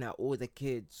was looking at all the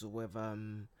kids with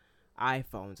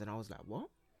iPhones, and I was like, "What?"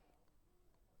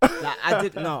 Like I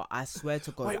didn't know. I swear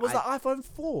to God. Wait, was that iPhone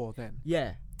 4 then?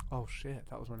 Yeah. Oh shit!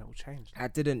 That was when it all changed. I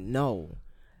didn't know.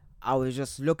 I was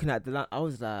just looking at I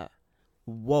was like,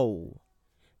 "Whoa,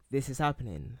 this is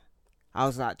happening." I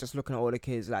was like, just looking at all the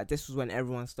kids. Like this was when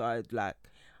everyone started like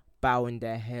bowing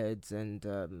their heads and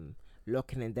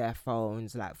looking in their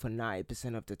phones like for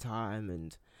 90% of the time,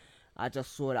 and I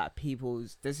just saw that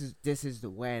people's. This is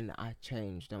when I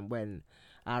changed and when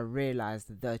I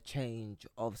realized the change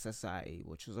of society,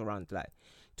 which was around like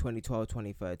 2012,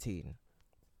 2013.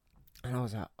 And I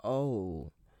was like,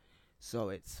 oh, so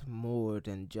it's more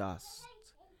than just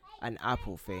an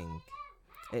Apple thing.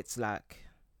 It's like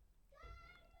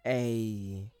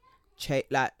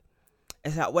like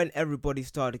it's like when everybody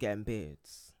started getting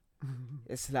beards.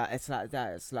 it's like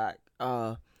that. It's like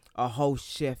a whole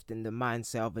shift in the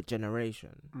mindset of a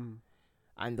generation.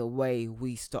 And the way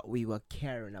we were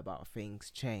caring about things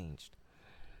changed.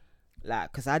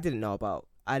 Like, cause I didn't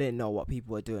know what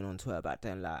people were doing on Twitter back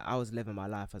then. Like, I was living my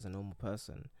life as a normal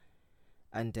person,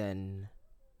 and then,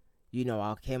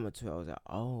 I came on Twitter. I was like,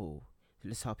 oh,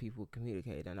 this is how people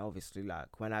communicate. And obviously,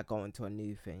 like, when I go into a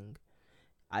new thing,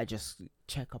 I just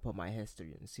check up on my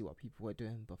history and see what people were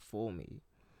doing before me.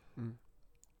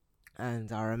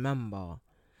 And I remember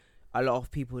a lot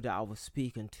of people that I was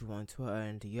speaking to on Twitter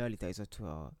in the early days of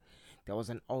Twitter. There was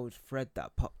an old thread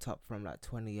that popped up from like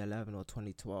 2011 or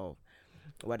 2012,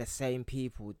 where the same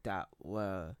people that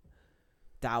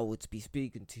I would be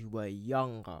speaking to were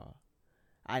younger.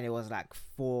 And it was like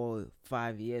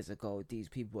 4-5 years ago, these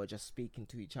people were just speaking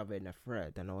to each other in a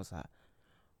thread. And I was like,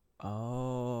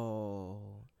 oh,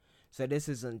 so this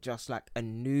isn't just like a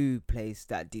new place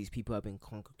that these people have been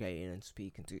congregating and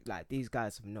speaking to. Like, these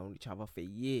guys have known each other for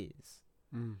years.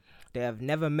 They have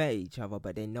never met each other,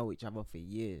 but they know each other for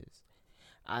years.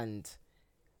 And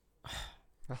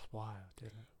that's wild, isn't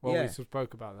it? Well, we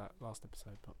spoke about that last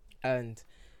episode, but and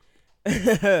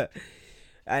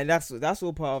that's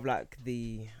all part of like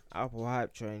the Apple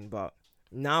hype train. But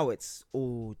now it's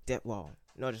all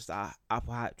not just the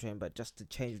Apple hype train, but just the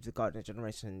change of the gardener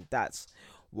generation. That's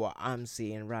what I'm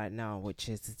seeing right now, which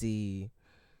is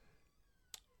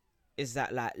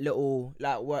that like little,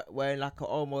 like we're in like an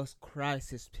almost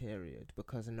crisis period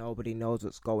because nobody knows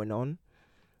what's going on.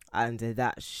 And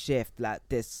that shift, like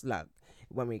this, like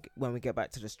when we get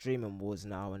back to the streaming wars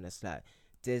now, and it's like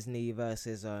Disney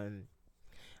versus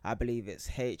I believe it's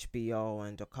HBO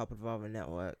and a couple of other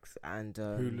networks, and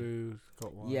Hulu's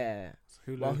got one. Yeah,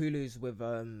 Hulu. Well, Hulu's with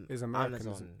is American,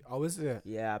 Amazon. Oh, is it?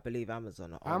 Yeah, I believe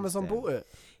Amazon. Amazon bought it.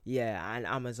 Yeah, and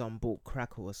Amazon bought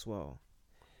Crackle as well.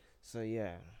 So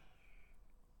yeah,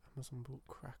 Amazon bought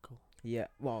Crackle. Yeah,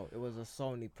 well, it was a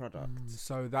Sony product.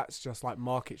 So that's just like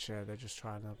market share. They're just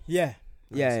trying to. Yeah,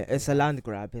 it's a land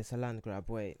grab.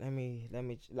 Wait, let me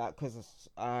like, cause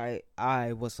I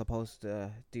was supposed to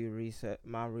do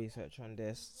my research on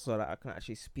this so that I can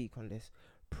actually speak on this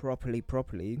properly.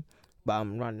 But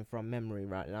I'm running from memory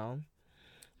right now.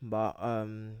 But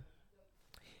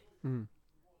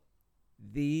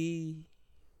the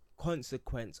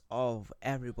consequence of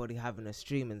everybody having a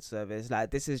streaming service,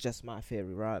 like, this is just my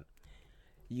theory, right?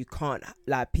 You can't,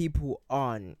 like, people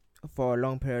aren't for a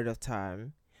long period of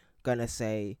time gonna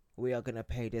say, we are gonna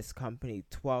pay this company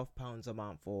 £12 a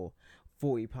month or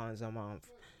 £40 a month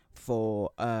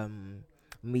for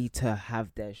me to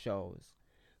have their shows.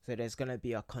 So there's gonna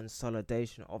be a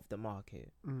consolidation of the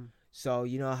market. So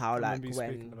you know how, like,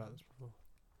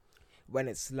 when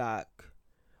it's like,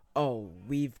 oh,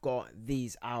 we've got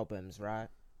these albums, right?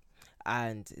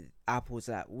 And Apple's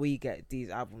like, we get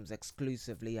these albums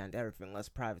exclusively and everything else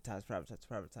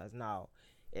privatized. Now,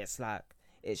 it's like,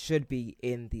 it should be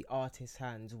in the artist's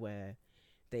hands where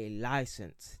they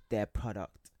license their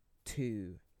product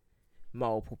to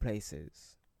multiple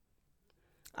places.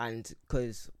 And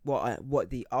because what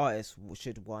the artist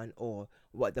should want, or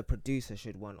what the producer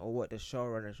should want, or what the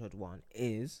showrunner should want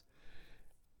is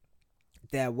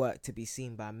their work to be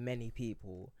seen by many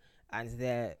people and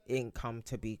their income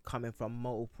to be coming from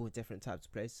multiple different types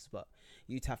of places. But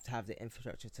you'd have to have the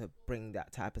infrastructure to bring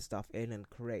that type of stuff in and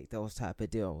create those type of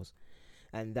deals.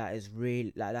 And that is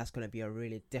really, like, that's going to be a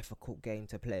really difficult game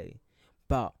to play.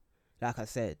 But like I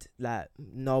said, like,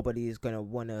 nobody is going to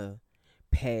want to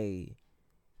pay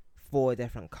 4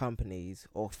 different companies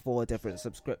or 4 different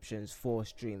subscriptions for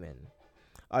streaming,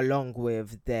 along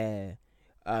with their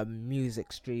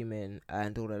music streaming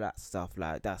and all of that stuff.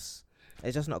 Like, it's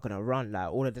just not gonna run.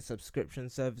 Like, all of the subscription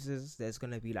services, there's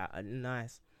gonna be like a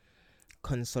nice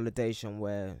consolidation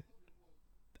where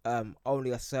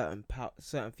only a certain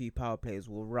few power players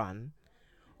will run,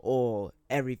 or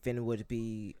everything would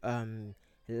be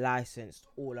licensed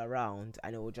all around,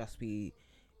 and it will just be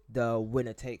the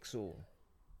winner takes all.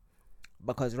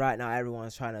 Because right now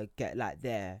everyone's trying to get like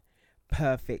their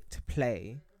perfect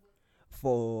play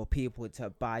for people to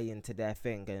buy into their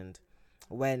thing, and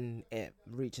when it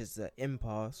reaches the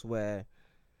impasse where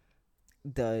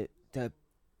the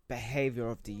behavior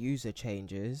of the user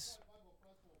changes,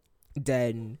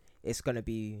 then it's going to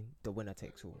be the winner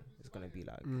takes all. It's going to be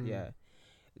like,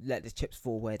 let the chips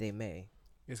fall where they may.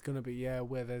 It's gonna be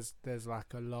where there's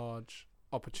like a large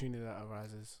opportunity that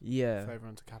arises. Yeah. For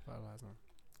everyone to capitalize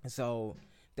on. So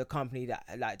the company that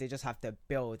like they just have to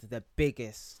build the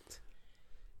biggest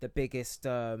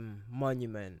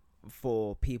monument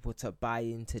for people to buy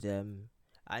into them,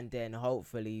 and then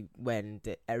hopefully when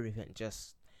everything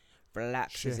just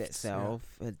relaxes itself,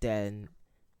 then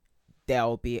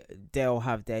they'll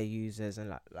have their users, and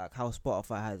like how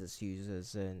Spotify has its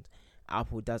users and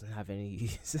Apple doesn't have any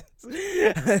users.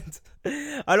 And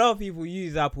a lot of people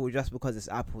use Apple just because it's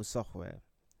Apple software,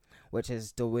 which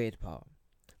is the weird part,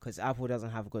 because Apple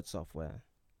doesn't have good software.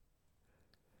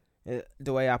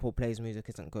 The way Apple plays music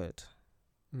isn't good.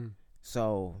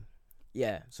 So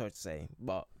yeah, sorry to say,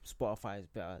 but Spotify is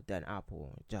better than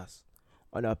Apple, just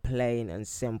on a plain and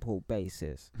simple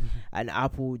basis. And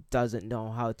Apple doesn't know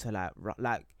how to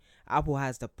like Apple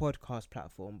has the podcast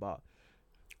platform, but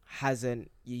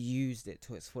hasn't used it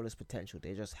to its fullest potential.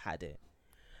 They just had it.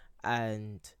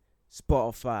 And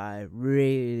Spotify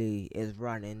really is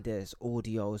running this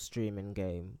audio streaming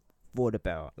game for the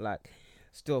better. Like,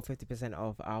 still 50%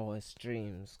 of our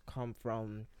streams come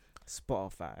from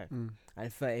Spotify, and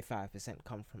 35%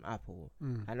 come from Apple,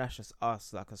 and that's just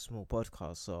us, like a small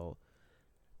podcast. So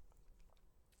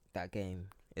that game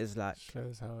is like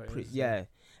shows how it is. Yeah,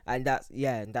 and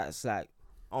that's like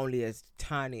only a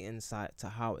tiny insight to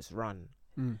how it's run.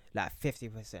 Like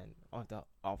 50%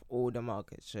 of all the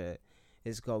market share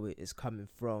is coming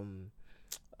from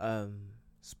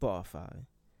Spotify,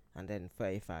 and then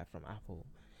 35 from Apple,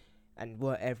 and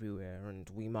we're everywhere and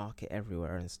we market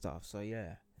everywhere and stuff. So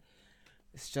yeah,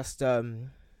 it's just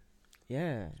mad.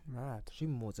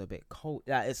 Streaming mode's a bit cold.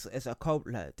 Like it's a cold.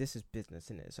 Like, this is business,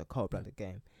 isn't it? It's a cold-blooded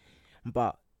game,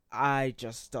 but I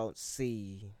just don't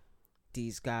see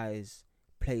these guys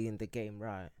playing the game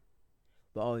right.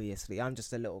 But obviously, I'm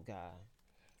just a little guy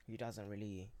who doesn't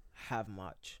really have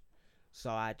much, so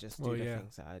I just do the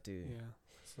things that I do. Yeah,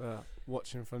 so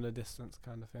watching from the distance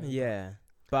kind of thing. Yeah,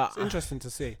 but it's interesting to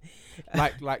see,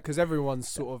 like, because everyone's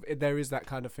sort of, there is that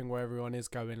kind of thing where everyone is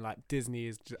going like Disney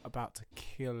is about to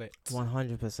kill it.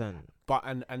 100%. But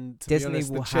and to Disney be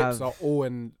honest, the chips are all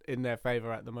in their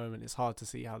favor at the moment. It's hard to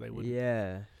see how they would.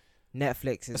 Yeah.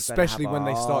 Netflix is especially when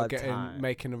they start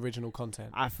making original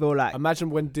content. I feel like imagine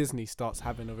when Disney starts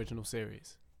having original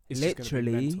series. It's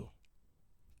literally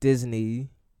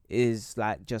Disney is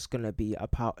like just gonna be a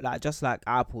power, like just like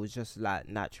Apple is just like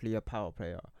naturally a power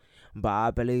player, but I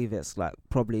believe it's like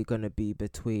probably gonna be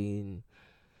between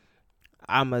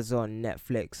Amazon,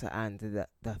 Netflix, and the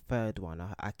third one.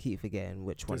 I keep forgetting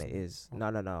which Disney. One it is.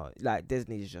 No. Like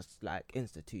Disney is just like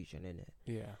institution in it.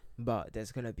 Yeah. But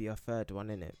there's gonna be a third one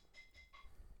in it.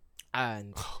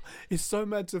 And it's so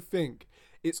mad to think.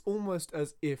 It's almost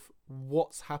as if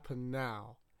what's happened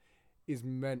now is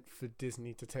meant for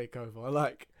Disney to take over.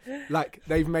 Like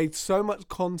they've made so much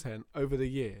content over the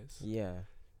years. Yeah.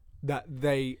 That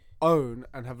they own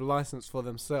and have licensed for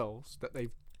themselves, that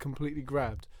they've completely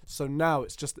grabbed. So now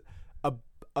it's just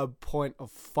a point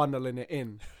of funneling it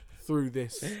in through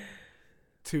this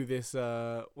to this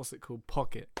what's it called,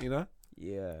 pocket, you know?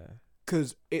 Yeah.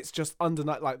 Because it's just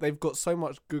underneath, like they've got so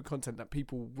much good content that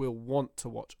people will want to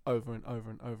watch over and over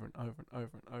and over and over and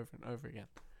over and over and over again.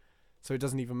 So it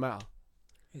doesn't even matter.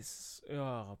 It's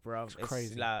it's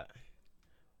crazy. Like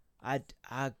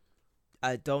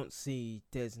I don't see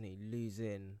Disney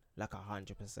losing like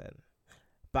 100%,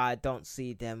 but I don't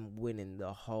see them winning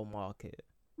the whole market.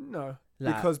 No,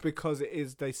 like, because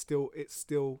it's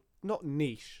still not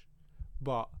niche,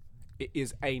 but it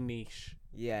is a niche.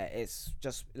 Yeah, it's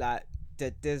just like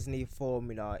the Disney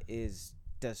formula is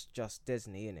just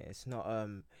Disney, innit? It's not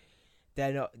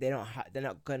they're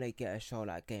not gonna get a show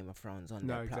like Game of Thrones on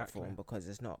their platform because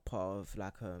it's not part of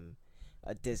like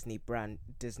a Disney's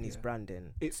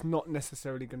branding. It's not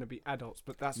necessarily going to be adults,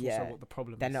 but that's also what the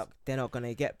problem is. They're not going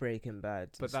to get Breaking Bad.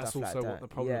 But that's also what the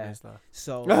problem is, though.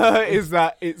 So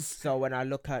so when I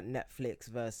look at Netflix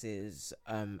versus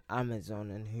Amazon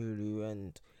and Hulu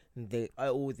and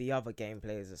all the other game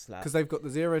players, it's like because they've got the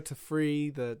 0 to 3,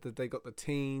 they got the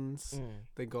teens,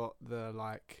 they got the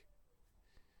like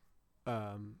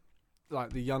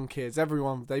the young kids,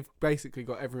 everyone. They've basically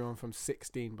got everyone from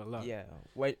 16 below. Yeah,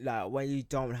 when you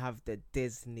don't have the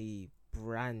Disney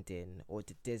branding or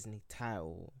the Disney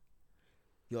title,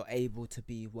 you're able to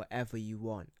be whatever you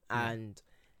want. Yeah. And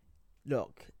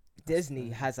look,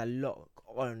 Disney has a lot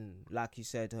on, like you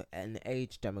said, an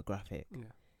age demographic. Yeah.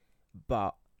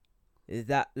 But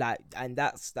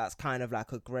that's kind of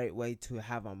like a great way to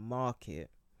have a market,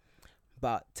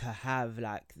 but to have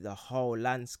like the whole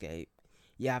landscape,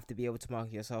 you have to be able to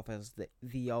market yourself as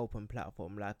the open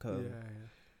platform,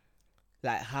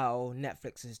 like how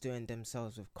Netflix is doing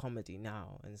themselves with comedy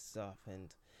now and stuff.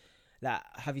 And like,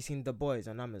 have you seen The Boys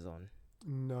on Amazon?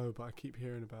 No, but I keep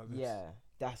hearing about this. Yeah,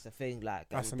 that's the thing. Like,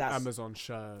 that's an Amazon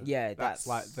show. Yeah, that's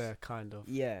like their kind of.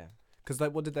 Yeah. Because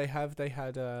like, what did they have? They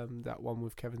had that one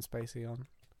with Kevin Spacey on.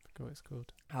 I forgot what it's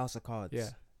called. House of Cards. Yeah,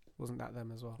 wasn't that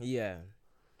them as well? Yeah.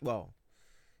 Well,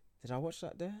 did I watch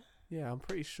that there? Yeah, I'm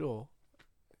pretty sure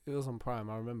it was on Prime.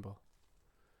 I remember.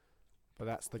 But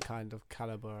that's the kind of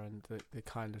caliber and the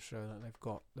kind of show that they've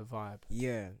got, the vibe.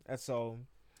 Yeah, and so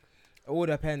it all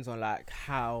depends on like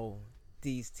how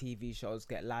these TV shows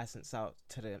get licensed out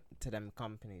to them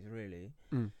companies, really.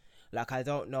 Like, I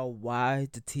don't know why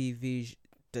the TV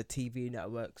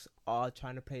networks are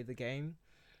trying to play the game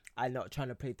and not trying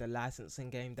to play the licensing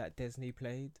game that Disney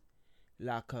played,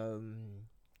 like in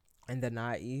the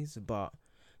 90s. But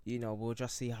you know, we'll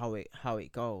just see how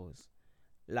it goes.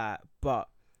 Like, but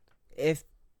if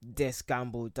this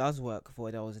gamble does work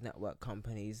for those network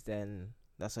companies, then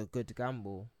that's a good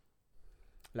gamble.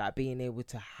 Like, being able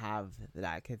to have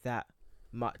like that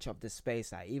much of the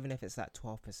space, like even if it's like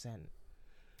 12%,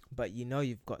 but you know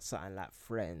you've got something like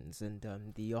Friends and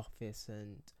The Office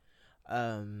and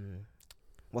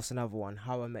what's another one?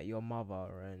 How I Met Your Mother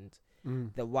and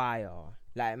The Wire.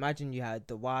 Like, imagine you had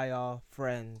The Wire,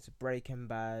 Friends, Breaking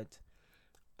Bad,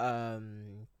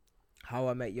 How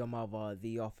I Met Your Mother,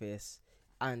 The Office,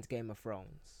 and Game of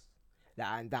Thrones.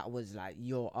 And that was like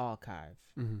your archive.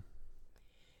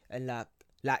 And like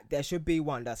there should be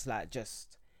one that's like,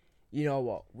 just, you know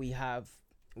what, we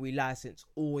license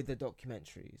all the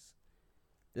documentaries,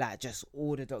 like just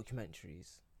all the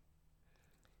documentaries.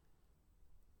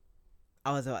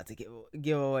 I was about to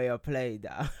give away a play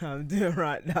that I'm doing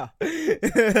right now.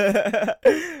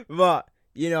 But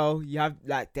you know, you have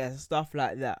like, there's stuff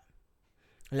like that.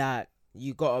 Like,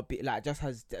 you gotta be like, just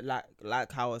has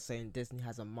like how I was saying, Disney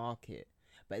has a market,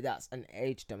 but that's an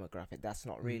age demographic. That's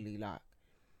not really like,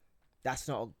 that's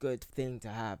not a good thing to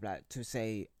have, like, to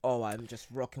say, oh, I'm just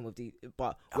rocking with the.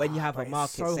 But when you have a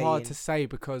market, it's so hard to say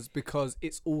because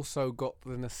it's also got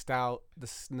the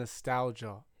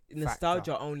nostalgia.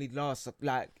 Nostalgia only lasts,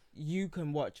 like, you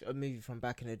can watch a movie from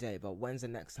back in the day, but when's the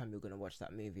next time you're gonna watch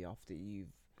that movie after you've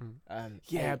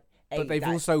but they've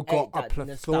also got a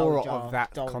plethora of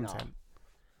that content.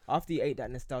 After you ate that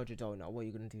nostalgia donut, what are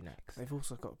you gonna do next? They've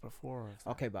also got a plethora of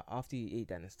that. Okay, but after you eat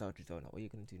that nostalgia donut, what are you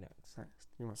gonna do next?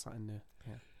 You want something new?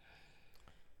 Yeah.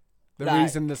 The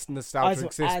reason this nostalgia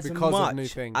exists because of new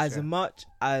things. As much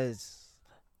as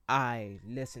I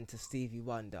listen to Stevie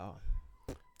Wonder,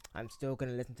 I'm still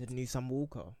gonna listen to New Sam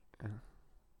Walker.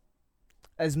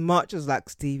 As much as like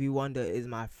Stevie Wonder is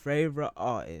my favorite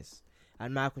artist,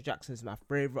 and Michael Jackson is my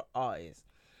favorite artist,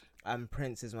 and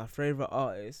Prince is my favorite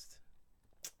artist,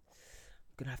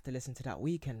 I'm gonna have to listen to that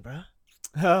Weekend, bruh.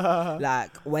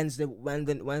 Like, when's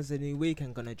the new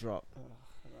Weekend gonna drop?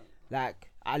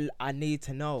 Like, I need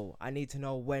to know. I need to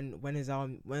know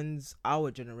when's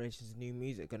our generation's new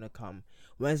music gonna come?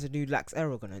 When's the new Lax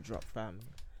era gonna drop, fam?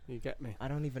 You get me? I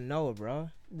don't even know, bro.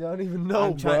 You don't even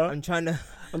know, bro. I'm trying to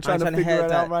figure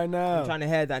it out right now. I'm trying to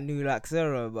hear that new Lax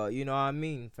era, but you know what I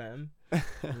mean, fam.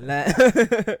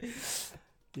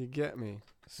 You get me?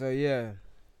 So yeah,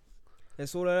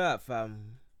 it's all of that,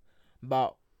 fam.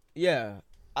 But yeah,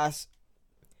 I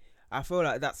feel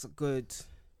like that's a good.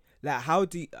 Like, how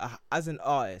do you, as an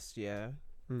artist,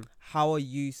 how are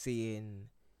you seeing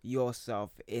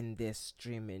yourself in this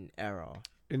streaming era?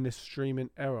 In this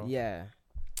streaming era, yeah.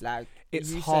 Like,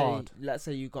 it's hard. Let's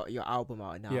say you got your album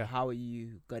out now. Yeah. How are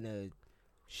you gonna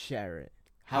share it?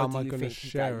 How am I gonna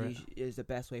share it? Is the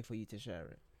best way for you to share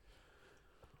it?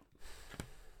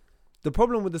 The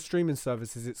problem with the streaming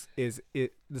services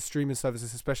the streaming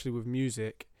services, especially with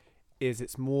music, is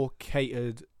it's more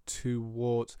catered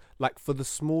towards, like, for the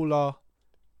smaller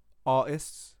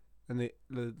artists and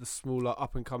the smaller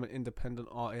up and coming independent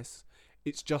artists.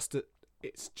 It's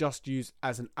just used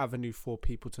as an avenue for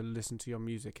people to listen to your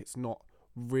music. It's not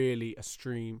really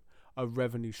a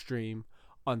revenue stream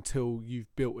until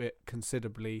you've built it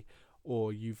considerably,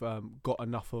 or you've got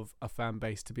enough of a fan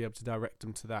base to be able to direct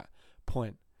them to that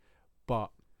point.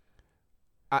 But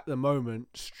at the moment,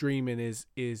 streaming is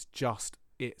just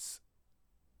it's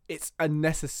a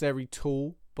necessary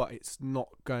tool, but it's not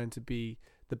going to be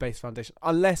the base foundation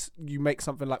unless you make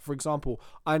something like, for example,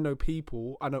 I know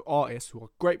artists who are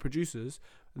great producers,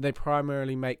 and they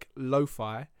primarily make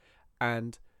lo-fi,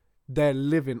 and they're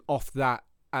living off that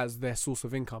as their source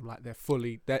of income. Like,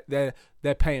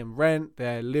 they're paying rent,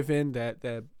 they're living, they're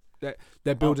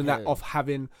building that off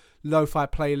having lo-fi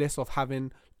playlists, of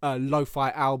having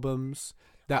lo-fi albums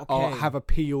that have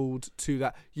appealed to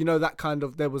that. You know, that kind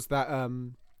of, there was that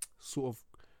sort of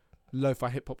lo-fi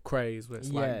hip hop craze where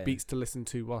it's like beats to listen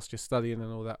to whilst you're studying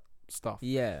and all that stuff.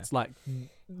 Yeah. It's like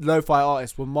lo-fi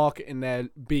artists were marketing their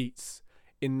beats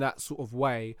in that sort of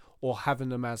way, or having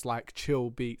them as like chill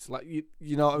beats. Like you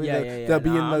know what I mean? They'll be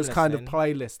in those kind of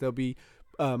playlists. They'll be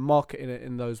marketing it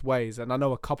in those ways. And I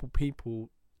know a couple people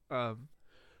who've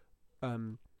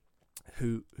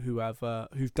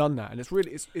done that, and it's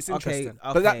really it's interesting.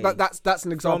 Okay. But that's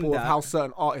an example of how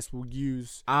certain artists will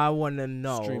use. I want to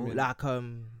know, streaming.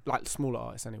 like smaller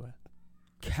artists anyway.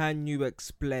 Can you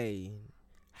explain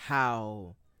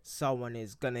how someone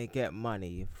is gonna get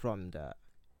money from that?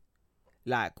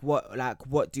 Like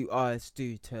what do artists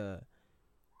do to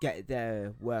get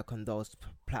their work on those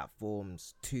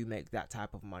platforms to make that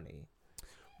type of money?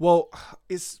 Well,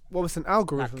 it's an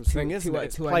algorithm thing, isn't it?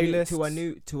 It's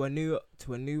playlists to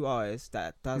a new artist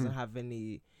that doesn't have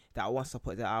any, that wants to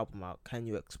put their album out. Can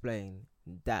you explain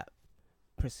that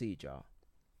procedure?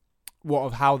 What,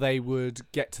 of how they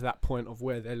would get to that point of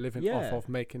where they're living off of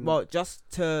making? Well, just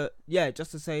to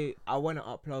say, I want to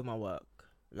upload my work,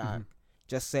 like.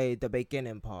 Just say the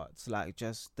beginning parts, like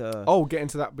just the... Oh, get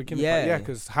into that beginning part. Yeah,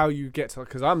 because how you get to...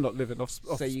 Because I'm not living off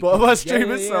so Spotify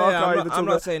streamers, so I can't even I'm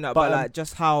not saying that, but like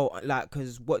just how... Like,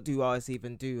 because what do artists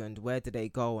even do, and where do they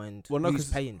go, and who's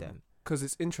paying them? Because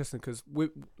it's interesting, because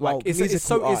it's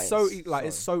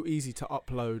so easy to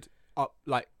upload up.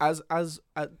 Like,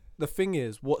 the thing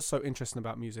is, what's so interesting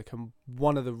about music, and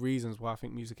one of the reasons why I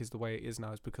think music is the way it is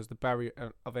now, is because the barrier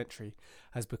of entry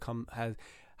has become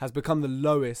the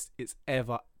lowest it's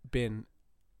ever been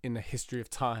in the history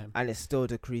of time, and it's still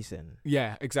decreasing.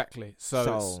 Yeah, exactly.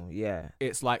 So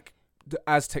it's like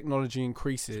as technology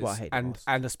increases,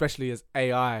 and especially as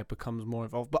AI becomes more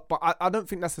involved. But I don't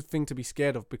think that's a thing to be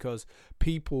scared of, because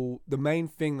the main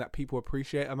thing that people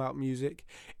appreciate about music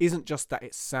isn't just that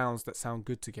it sound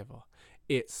good together.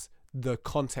 It's the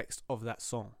context of that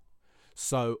song.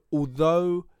 So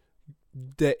although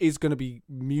there is going to be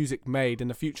music made in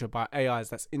the future by AIs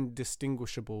that's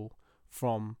indistinguishable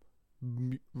from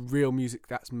real music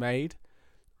that's made,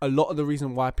 a lot of the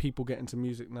reason why people get into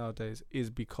music nowadays is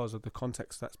because of the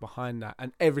context that's behind that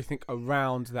and everything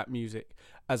around that music,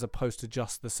 as opposed to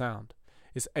just the sound.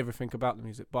 It's everything about the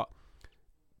music. But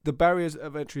the barriers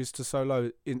of entry is to so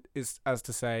low is as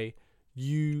to say,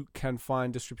 you can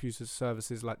find distribution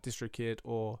services like DistroKid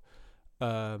or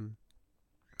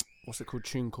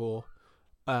TuneCore,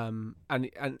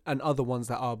 and other ones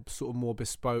that are sort of more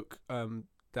bespoke,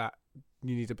 that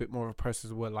you need a bit more of a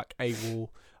process of work, like AWOL,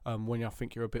 when I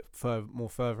think you're a bit more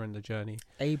further in the journey.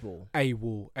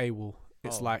 AWOL.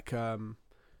 It's like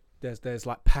there's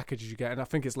like packages you get, and I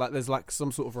think it's like there's like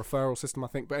some sort of referral system, I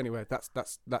think. But anyway, that's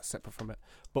separate from it.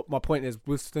 But my point is,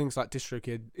 with things like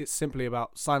DistroKid, it's simply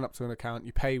about sign up to an account,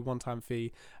 you pay one-time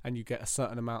fee, and you get a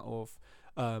certain amount of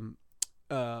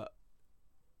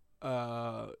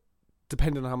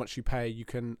depending on how much you pay, you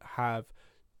can have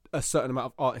a certain amount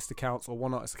of artist accounts or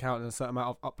one artist account and a certain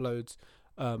amount of uploads.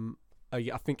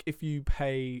 I think if you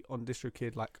pay on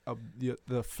DistroKid like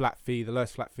the flat fee, the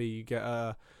lowest flat fee, you get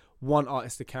one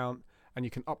artist account and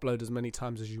you can upload as many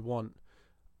times as you want.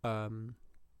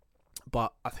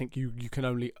 But I think you can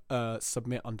only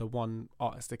submit under one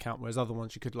artist account, whereas other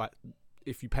ones you could, like,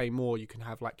 if you pay more, you can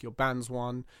have like your band's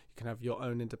one, you can have your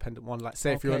own independent one. Like,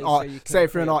 say if you're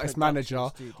an artist manager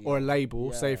or a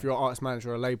label, say if you're an artist manager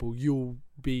or a label, you'll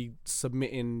be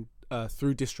submitting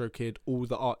through DistroKid all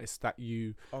the artists that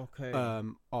you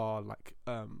are like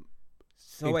in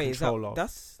control of.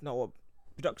 That's not what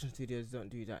production studios don't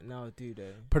do that now, do they?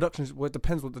 It depends what the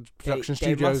production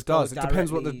studios does. It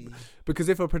depends because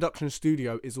if a production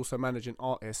studio is also managing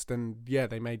artists, then yeah,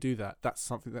 they may do that. That's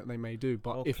something that they may do.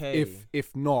 But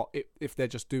if not, if they're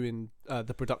just doing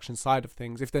the production side of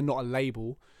things, if they're not a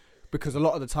label, because a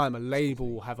lot of the time a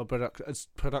label will have a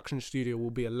production studio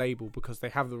will be a label because they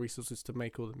have the resources to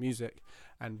make all the music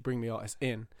and bring the artist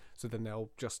in. So then they'll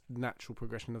just natural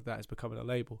progression of that is becoming a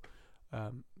label.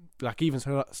 Like even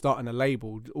starting a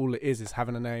label, all it is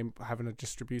having a name, having a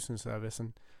distribution service,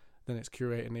 and then it's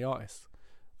curating the artist.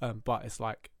 But it's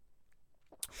like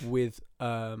with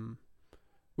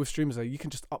streamers, though, you can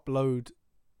just upload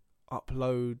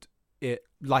it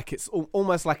like it's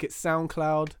almost like it's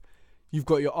SoundCloud. You've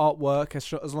got your artwork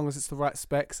as long as it's the right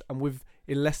specs, and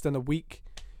in less than a week,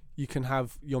 you can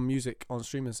have your music on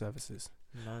streaming services.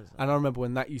 Nice. And I remember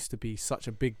when that used to be such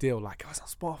a big deal, like, it's on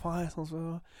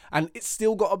Spotify, and it's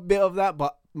still got a bit of that,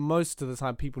 but most of the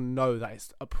time people know that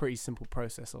it's a pretty simple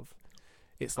process of,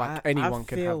 it's like anyone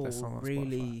can have their song on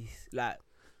Spotify. Like,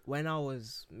 when I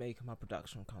was making my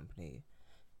production company,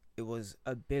 it was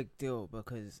a big deal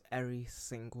because every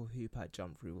single hoop I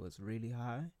jumped through was really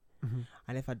high.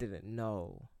 And if I didn't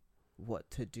know what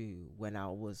to do when I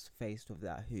was faced with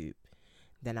that hoop,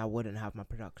 then I wouldn't have my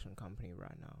production company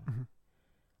right now.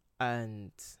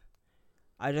 And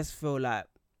I just feel like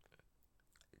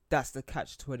that's the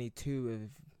catch-22 of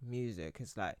music.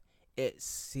 It's like, it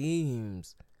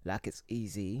seems like it's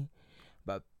easy,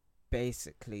 but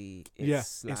basically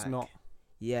it's it's not.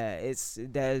 Yeah,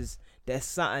 there's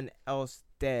something else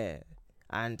there,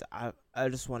 and I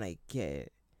just want to get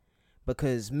it.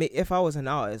 Because if I was an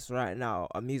artist right now,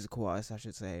 a musical artist I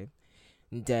should say,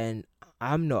 then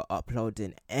I'm not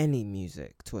uploading any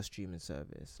music to a streaming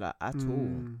service, like, at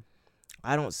all.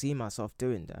 I don't see myself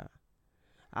doing that.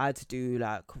 I had to do,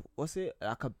 like, what's it,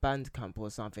 like a Bandcamp or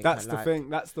something. That's and, the like, thing.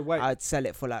 That's the way. I'd sell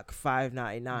it for like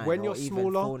 $5.99 when or you're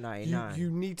even smaller, $4.99.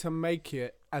 you need to make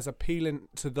it as appealing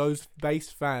to those base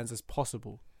fans as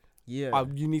possible. Yeah,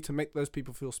 You need to make those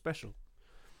people feel special.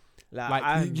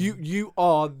 like you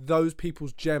are those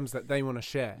people's gems that they want to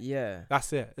share. Yeah,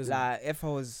 That's it, isn't like, if I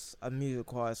was a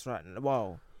musical artist right now,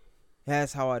 well,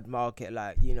 here's how I'd market.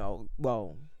 Like, you know,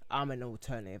 well, I'm an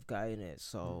alternative guy in it,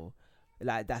 so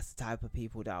like, that's the type of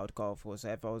people that I would go for. So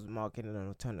if I was marketing an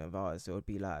alternative artist, it would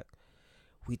be like,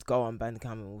 we'd go on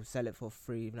Bandcamp and we'll sell it for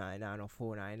 $3.99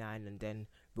 or $4.99, and then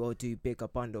we'll do bigger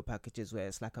bundle packages where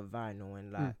it's like a vinyl,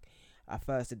 and like a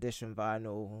first edition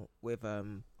vinyl with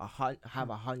have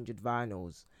 100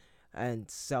 vinyls and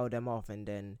sell them off, and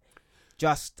then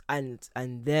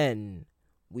and then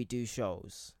we do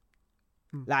shows.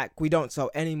 Like, we don't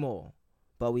sell anymore,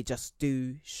 but we just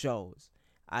do shows,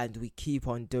 and we keep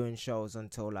on doing shows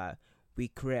until like we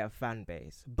create a fan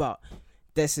base. But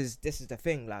this is the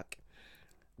thing, like,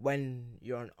 when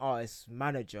you're an artist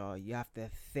manager, you have to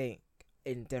think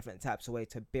in different types of ways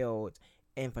to build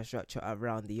infrastructure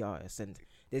around the artist, and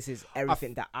this is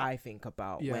everything that I think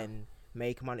about when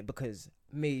make money, because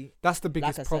that's the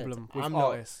biggest like problem with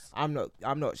artists. I'm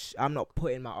not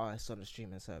putting my artists on a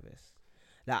streaming service.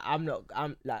 Like, I'm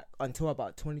like, until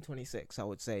about 2026, I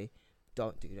would say,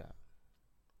 don't do that.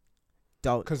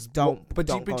 Don't go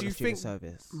on a streaming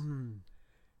service.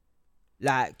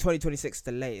 Like, 2026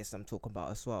 the latest I'm talking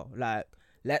about as well. Like,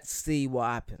 let's see what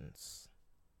happens.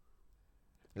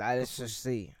 Like, let's just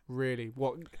see. Really?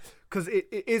 What? Because it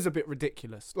is a bit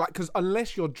ridiculous. Like, because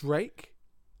unless you're Drake,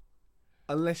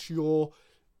 unless you're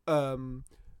Ariana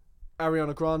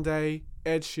Grande,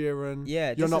 Ed Sheeran,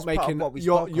 you're not making what we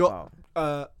spoke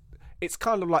about. It's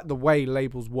kind of like the way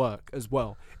labels work as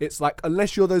well. It's like,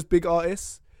 unless you're those big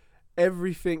artists,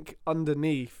 everything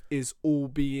underneath is all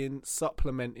being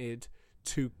supplemented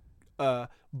to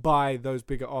by those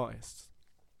bigger artists.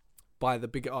 By the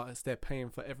bigger artists, they're paying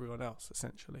for everyone else,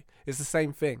 essentially. It's the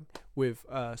same thing with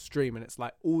streaming. It's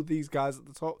like, all these guys at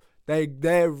the top,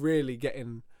 they're really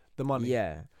getting the money.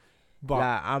 Yeah. But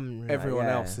like, everyone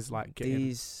else is like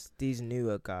getting these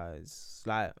newer guys.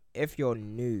 Like, if you're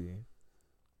new,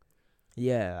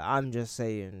 I'm just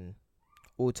saying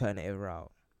alternative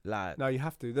route. Like, no, you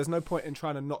have to. There's no point in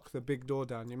trying to knock the big door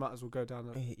down. You might as well go down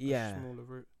a smaller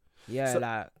route.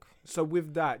 Yeah, so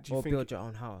with that, do you think, build your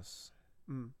own house?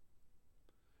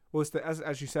 Well, it's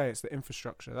as you say, it's the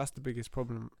infrastructure. That's the biggest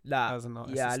problem. Like, as an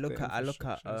artist. I look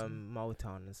at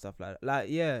Motown and stuff like that. Like,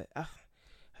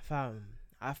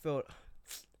 I feel,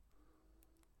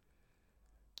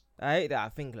 I hate that I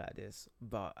think like this,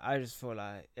 but I just feel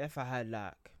like if I had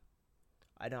like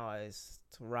an artist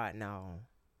right now,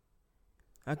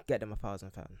 I could get them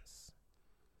 1,000 fans.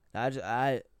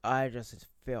 I just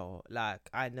feel like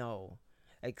I know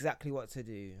exactly what to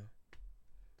do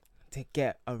to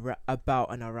get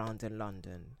about and around in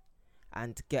London,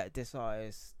 and to get this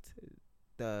artist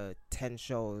the 10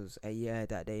 shows a year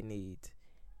that they need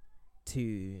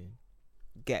to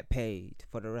get paid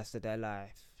for the rest of their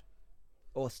life,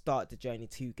 or start the journey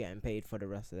to getting paid for the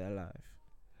rest of their life.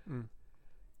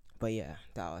 But yeah,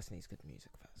 that artist needs good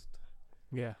music first.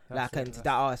 Yeah, like, and that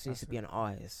artist needs to be an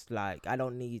artist. Like, I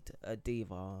don't need a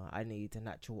diva. I need an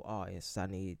actual artist. I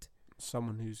need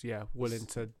someone who's willing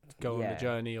to go on the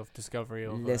journey of discovery,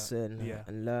 of listen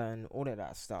and learn all of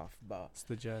that stuff. But it's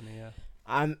the journey.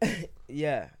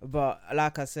 But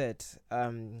like I said,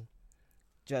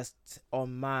 just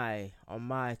on my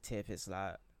tip, it's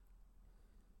like,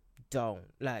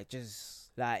 don't, like, just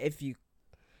like, if you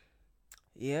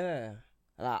you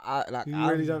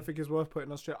really don't think it's worth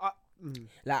putting on straight.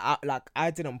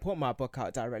 I didn't put my book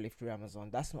out directly through Amazon.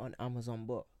 That's not an Amazon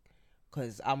book,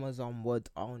 because Amazon would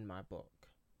own my book.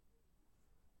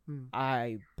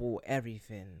 I bought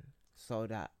everything so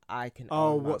that I can.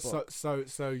 Oh, own my what? book. So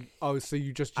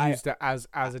you just used it as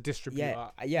a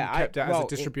distributor. Yeah. You kept it as a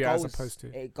distributor as opposed to.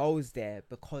 It goes there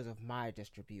because of my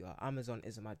distributor. Amazon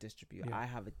isn't my distributor. Yeah. I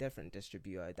have a different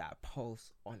distributor that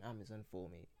posts on Amazon for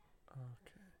me.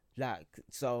 Okay. Like,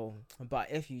 so,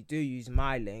 but if you do use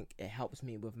my link, it helps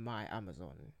me with my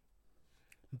Amazon.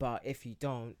 But if you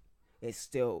don't, it's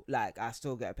still, like, I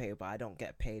still get paid, but I don't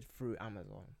get paid through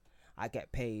Amazon. I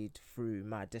get paid through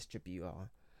my distributor.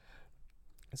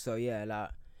 So, yeah, like,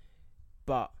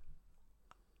 but,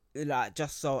 like,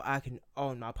 just so I can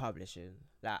own my publishing.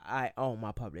 Like, I own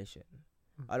my publishing.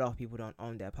 A lot of people don't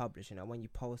own their publishing. And when you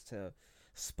post to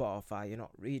Spotify, you're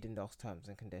not reading those terms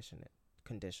and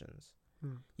conditions.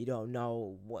 You don't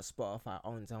know what Spotify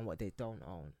owns and what they don't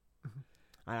own.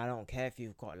 And I don't care if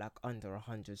you've got like under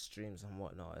 100 streams and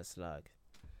whatnot. It's like,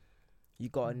 you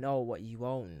gotta know what you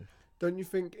own. Don't you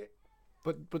think?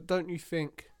 But don't you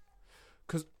think?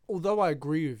 Because although I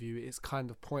agree with you, it's kind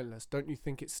of pointless. Don't you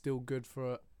think it's still good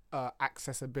for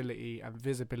accessibility and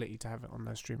visibility to have it on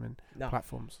those streaming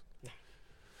platforms?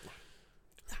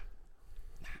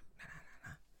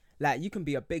 Like, you can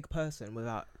be a big person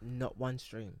without not one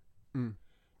stream.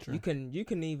 True. You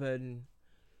can even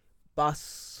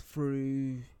bust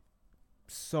through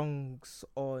songs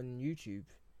on YouTube.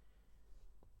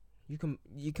 You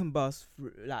can bust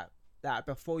through like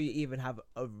before you even have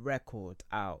a record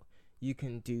out. You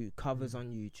can do covers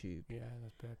on YouTube. Yeah,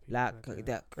 there's bare people like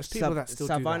that. There's people that still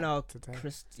Savannah do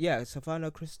that today.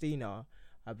 Savannah Christina,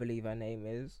 I believe her name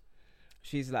is.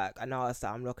 She's like an artist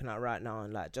that I'm looking at right now,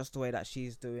 and like just the way that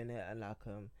she's doing it, and like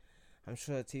I'm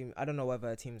sure a team. I don't know whether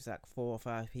a team's like 4 or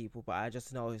 5 people, but I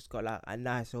just know it's got like a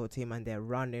nice little team, and they're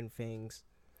running things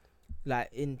like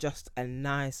in just a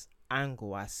nice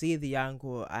angle. I see the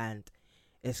angle, and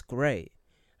it's great.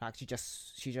 Like she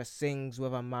just sings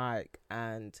with a mic,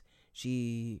 and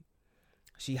she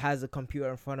has a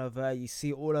computer in front of her. You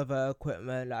see all of her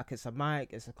equipment, like it's a mic,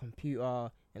 it's a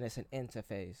computer, and it's an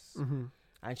interface.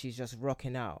 And she's just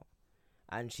rocking out,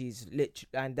 and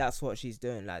and that's what she's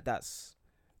doing. Like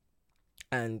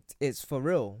and it's for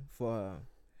real for her.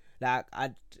 Like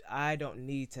I don't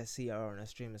need to see her on a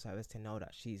streaming service to know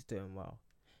that she's doing well.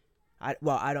 I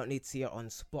don't need to see her on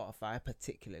Spotify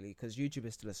particularly, because YouTube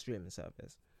is still a streaming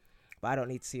service, but I don't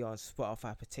need to see her on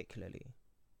Spotify particularly.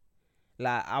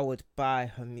 Like, I would buy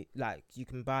her like, you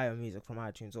can buy her music from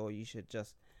iTunes, or you should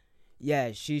just,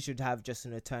 she should have just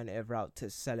an alternative route to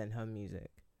selling her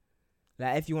music.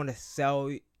 Like, if you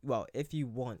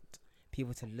want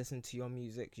people to listen to your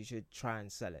music, you should try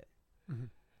and sell it.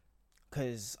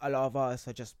 Because a lot of artists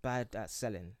are just bad at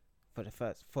selling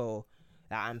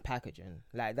and packaging.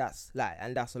 Like, that's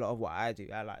a lot of what I do.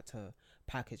 I like to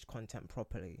package content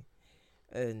properly.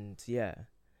 And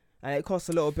and it costs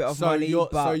a little bit of money.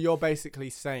 So you're basically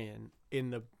saying,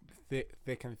 in the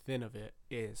thick and thin of it,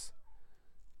 is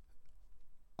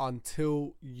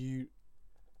until you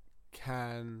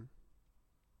can.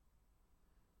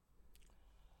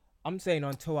 I'm saying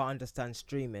until I understand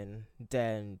streaming,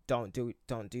 then don't do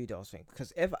those things.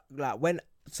 Because if when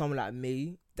someone like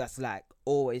me that's like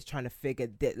always trying to figure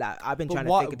this, like I've been trying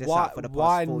to figure this out for the past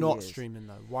 4 years. Why not streaming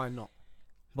though? Why not?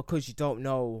 Because you don't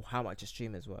know how much a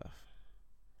stream is worth,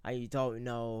 and you don't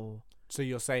know. So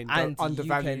you're saying don't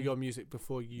undervalue your music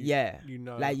before you you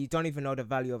know. Like, you don't even know the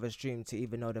value of a stream to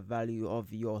even know the value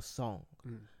of your song.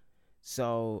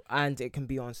 So, and it can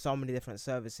be on so many different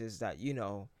services that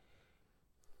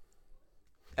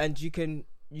and you can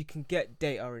get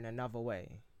data in another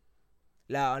way.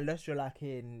 Like, unless you're like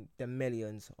in the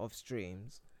millions of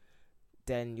streams,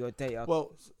 then your data.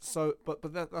 Well, so but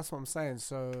that's what I'm saying.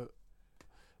 So,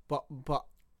 but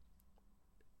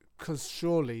because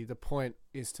surely the point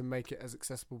is to make it as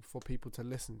accessible for people to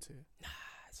listen to. Nah,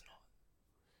 it's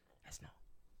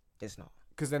not.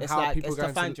 Because then how are people going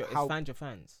to find your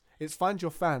fans? It's find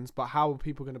your fans, but how are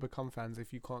people going to become fans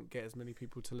if you can't get as many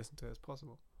people to listen to it as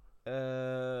possible?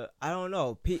 I don't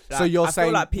know. So you're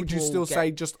saying, would you still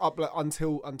say just upload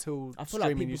until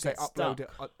streaming? You say upload it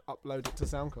to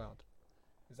SoundCloud.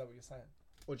 Is that what you're saying?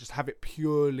 Or just have it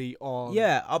purely on?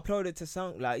 Yeah, upload it to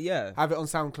SoundCloud. Yeah, have it on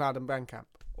SoundCloud and Bandcamp.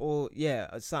 Or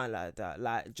something like that.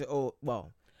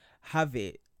 Have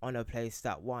it on a place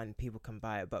that people can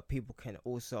buy it, but people can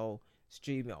also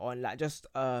stream it on just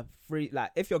free. Like,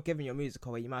 if you're giving your music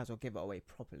away, you might as well give it away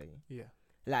properly. Yeah.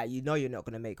 Like, you're not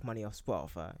gonna make money off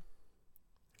Spotify.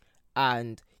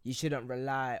 And you shouldn't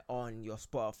rely on your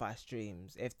Spotify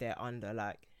streams if they're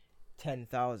under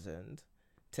 10,000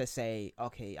 to say,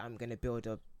 okay, I'm gonna build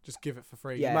up. Just give it for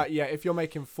free. Yeah. If you're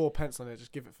making 4 pence on it,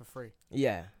 just give it for free.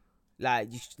 Yeah, Like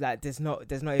there's no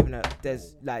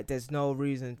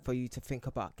reason for you to think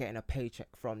about getting a paycheck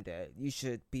from there. You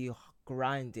should be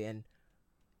grinding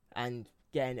and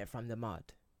getting it from the mud.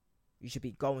 You should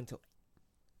be going to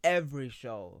every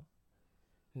show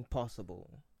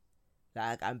possible,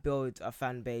 like, and build a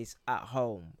fan base at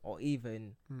home or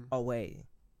even away,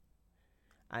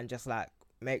 and just like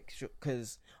make sure,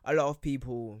 because a lot of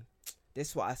people, this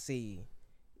is what I see,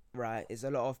 right, is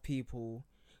a lot of people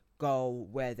go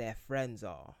where their friends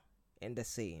are in the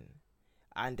scene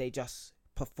and they just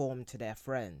perform to their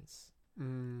friends,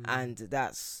 and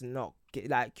that's not,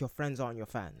 like, your friends aren't your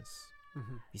fans.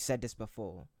 You said this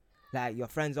before, like, your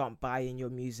friends aren't buying your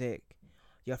music,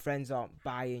 your friends aren't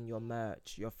buying your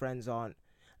merch, your friends aren't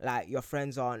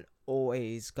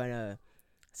always gonna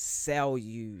sell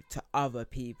you to other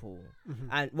people.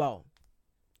 And well,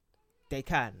 they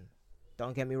can,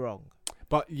 don't get me wrong,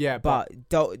 but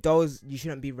those, you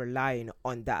shouldn't be relying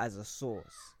on that as a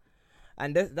source.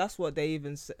 And that's what they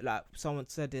even like, someone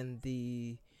said in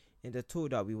the tour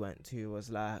that we went to, was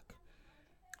like,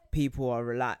 people are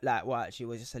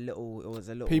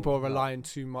people are relying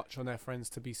too much on their friends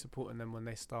to be supporting them when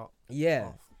they start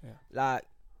off. Like,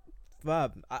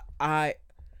 fam,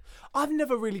 I've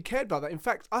never really cared about that. In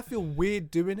fact, I feel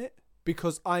weird doing it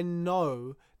because I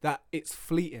know that it's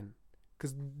fleeting.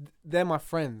 Because they're my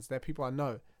friends, they're people I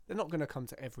know. They're not going to come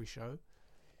to every show.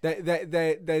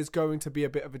 There's going to be a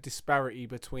bit of a disparity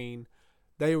between,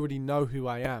 they already know who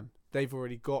I am. They've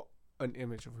already got an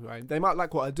image of who I am. They might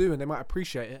like what I do and they might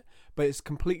appreciate it, but it's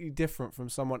completely different from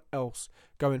someone else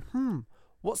going,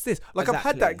 what's this? Like, exactly. I've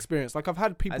had that experience. Like, I've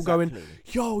had people going,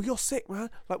 yo, you're sick,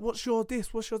 man. Like, what's your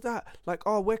this? What's your that? Like,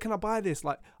 oh, where can I buy this?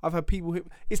 Like, I've had people who,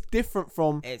 it's different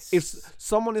from, if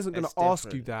someone isn't going to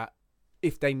ask you that,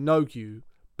 if they know you,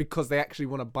 because they actually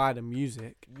want to buy the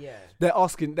music. Yeah.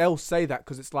 They'll say that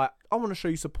because it's like, I want to show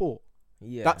you support.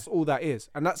 Yeah. That's all that is.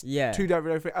 And that's two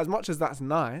different things. As much as that's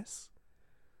nice,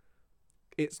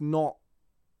 it's not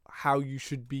how you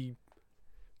should be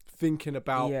thinking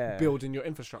about building your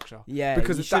infrastructure. Yeah.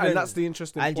 Because it's that, and that's the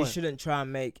interesting point. And you shouldn't try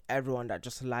and make everyone that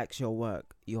just likes your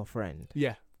work your friend.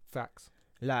 Yeah. Facts.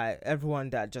 Like,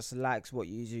 everyone that just likes what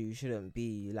you do, you shouldn't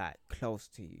be, like, close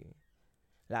to you.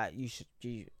 Like, you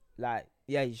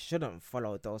shouldn't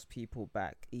follow those people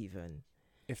back, even.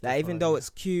 Even though it's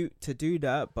cute to do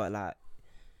that, but, like,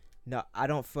 no, I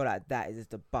don't feel like that is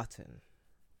the button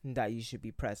that you should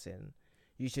be pressing.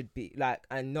 You should be, like,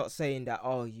 I'm not saying that,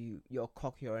 you're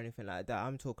cocky or anything like that.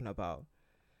 I'm talking about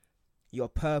you're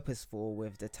purposeful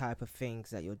with the type of things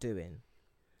that you're doing.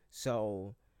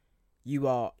 So, you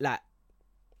are, like,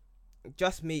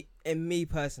 just me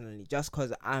personally, just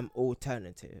because I'm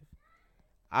alternative,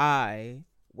 I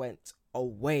went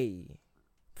away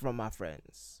from my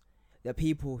friends. The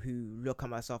people who look at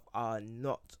myself are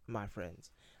not my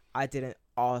friends. I didn't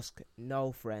ask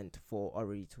no friend for a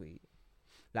retweet.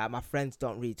 Like, my friends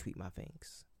don't retweet my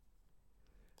things.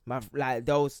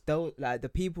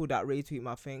 The people that retweet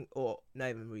my thing, or not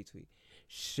even retweet,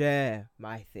 share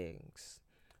my things,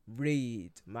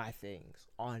 read my things,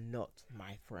 are not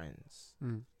my friends.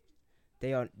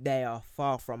 They are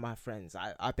far from my friends.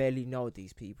 I barely know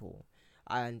these people.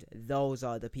 And those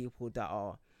are the people that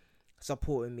are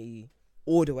supporting me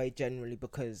all the way generally,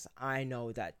 because I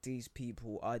know that these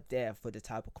people are there for the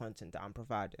type of content that I'm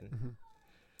providing.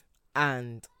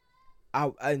 And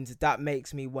that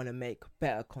makes me want to make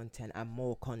better content and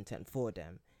more content for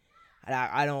them.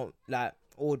 Like, I don't, like,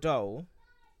 although,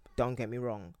 don't get me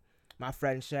wrong, my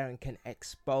friend Sharon can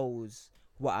expose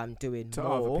what I'm doing to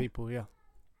more. Other people, yeah.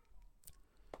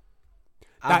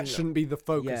 That shouldn't be the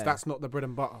focus. Yeah. That's not the bread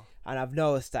and butter. And I've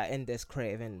noticed that in this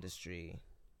creative industry,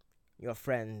 your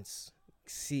friends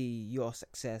see your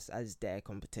success as their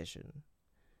competition.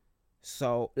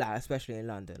 So, like, especially in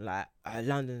London, like,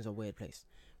 London's a weird place,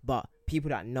 but people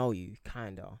that know you,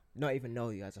 kind of, not even know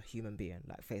you as a human being,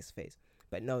 like, face to face,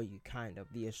 but know you kind of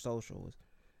via socials,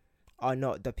 are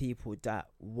not the people that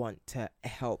want to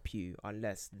help you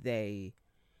unless they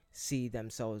see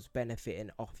themselves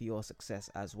benefiting off your success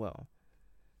as well.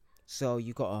 So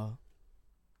you gotta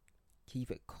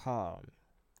keep it calm.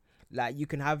 Like, you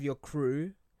can have your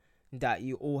crew that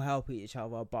you all help each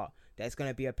other, but there's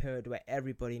gonna be a period where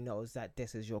everybody knows that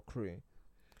this is your crew.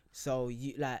 So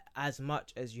you, like, as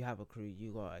much as you have a crew,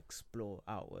 you gotta explore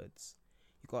outwards.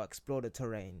 You gotta explore the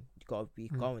terrain. You gotta be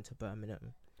going to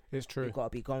Birmingham. It's true. You gotta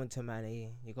be going to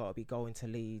Manny. You gotta be going to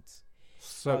Leeds.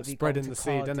 So spreading the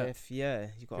seed, innit? Yeah,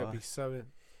 you gotta be sowing.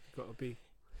 You gotta be.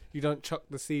 You don't chuck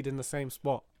the seed in the same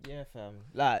spot. Yeah, fam.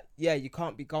 Like, yeah, you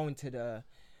can't be going to the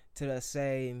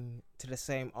same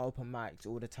open mics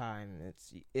all the time.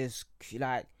 It's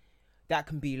like, that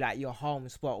can be like your home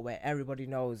spot where everybody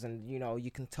knows, and you know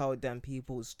you can tell them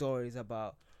people's stories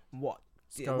about what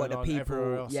the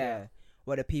people,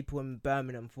 what the people in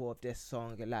Birmingham thought of this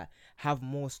song, and like have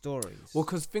more stories. Well,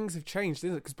 because things have changed,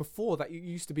 isn't it? Because before that, it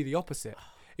used to be the opposite.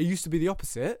 It used to be the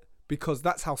opposite because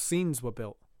that's how scenes were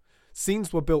built.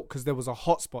 Scenes were built because there was a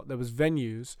hotspot, there was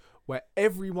venues where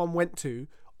everyone went to,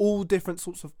 all different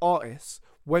sorts of artists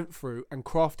went through and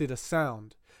crafted a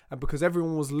sound. And because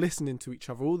everyone was listening to each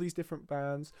other, all these different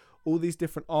bands, all these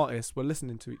different artists were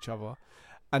listening to each other,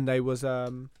 and they was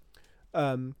all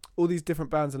these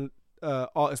different bands and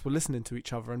artists were listening to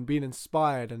each other and being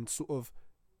inspired and sort of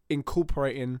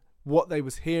incorporating what they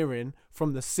was hearing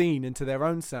from the scene into their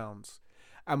own sounds.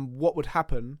 And what would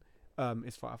happen?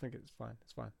 It's fine. I think it's fine.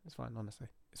 It's fine. Honestly,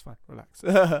 it's fine. Relax.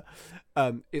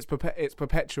 It's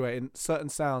perpetuating certain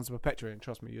sounds. Perpetuating.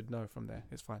 Trust me, you'd know from there.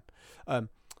 It's fine.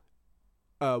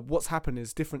 What's happened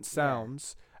is different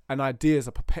sounds and ideas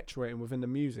are perpetuating within the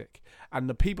music, and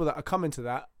the people that are coming to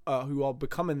that, who are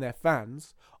becoming their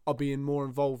fans, are being more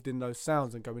involved in those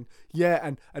sounds and going,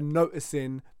 and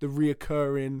noticing the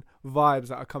reoccurring vibes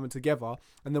that are coming together.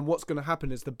 And then what's going to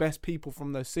happen is the best people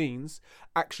from those scenes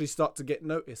actually start to get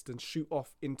noticed and shoot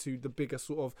off into the bigger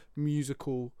sort of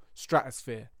musical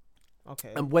stratosphere.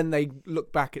 Okay. And when they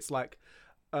look back, it's like,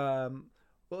 who's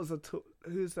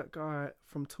that guy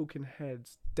from Talking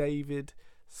Heads? David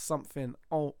something.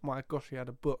 Oh my gosh, he had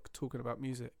a book talking about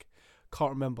music.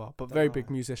 Can't remember, but very big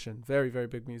musician. Very, very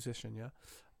big musician, yeah.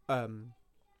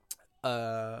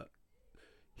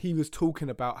 He was talking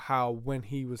about how when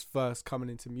he was first coming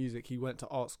into music, he went to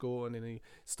art school and then he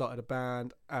started a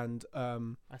band, and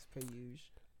as per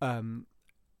usual.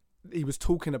 He was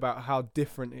talking about how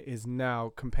different it is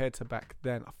now compared to back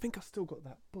then. I think I still got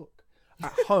that book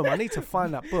at home. I need to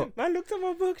find that book. I looked at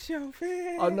my bookshelf.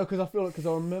 I know, because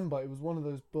I remember it was one of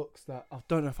those books that I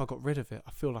don't know if I got rid of it.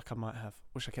 I feel like I might have.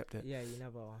 Wish I kept it. Yeah, you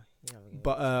never.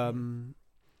 But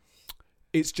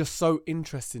it's just so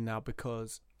interesting now,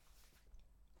 because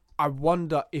I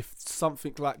wonder if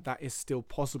something like that is still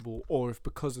possible, or if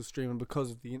because of streaming,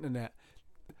 because of the internet.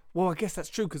 Well, I guess that's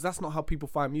true, because that's not how people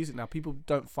find music now. People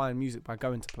don't find music by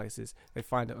going to places. They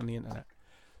find it on the internet.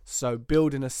 So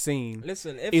building a scene.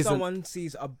 Listen, if someone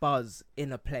sees a buzz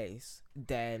in a place,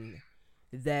 then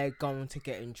they're going to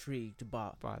get intrigued.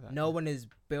 But no one is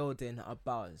building a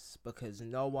buzz, because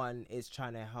no one is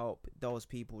trying to help those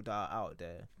people that are out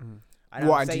there.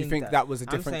 And do you think that was a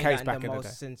different case back in the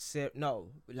day? No,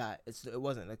 like it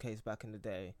wasn't the case back in the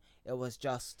day. It was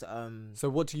just. So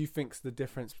what do you think's the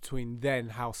difference between then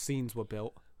how scenes were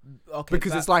built? Okay,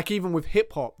 because it's like, even with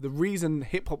hip hop, the reason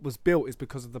hip hop was built is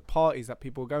because of the parties that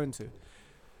people were going to.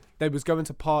 They was going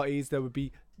to parties. There would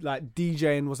be like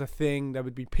DJing was a thing. There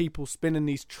would be people spinning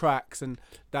these tracks and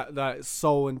that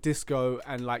soul and disco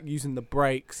and like using the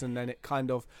breaks, and then it kind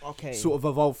of sort of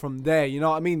evolved from there. You know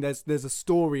what I mean? There's a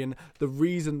story, and the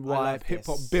reason why hip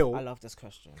hop built. I love this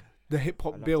question. The hip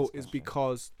hop built is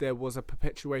because there was a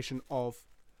perpetuation of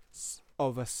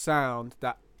a sound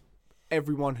that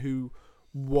everyone who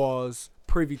was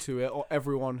privy to it, or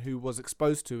everyone who was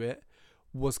exposed to it,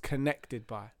 was connected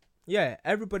by. Yeah,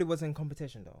 everybody was in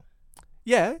competition though.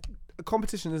 Yeah,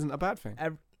 competition isn't a bad thing.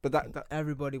 But that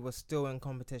everybody was still in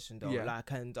competition though. Yeah.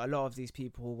 Like, and a lot of these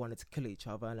people wanted to kill each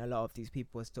other, and a lot of these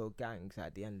people were still gangs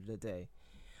at the end of the day.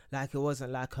 Like, it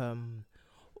wasn't like it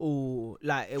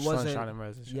wasn't. Sunshine and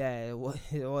Roses. Yeah, it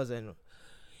wasn't.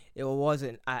 It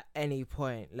wasn't at any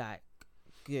point like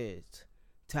good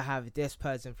to have this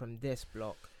person from this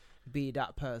block be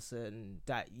that person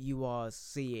that you are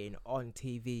seeing on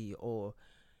TV, or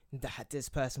that this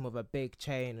person with a big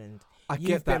chain, and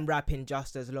you've been rapping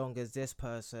just as long as this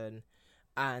person,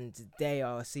 and they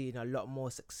are seeing a lot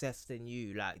more success than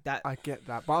you. Like that. I get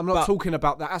that, but I'm not talking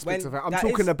about that aspect of it. I'm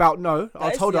talking about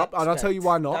I'll tell you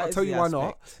why not. I'll tell you why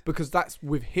not, because that's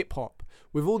with hip hop.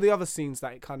 With all the other scenes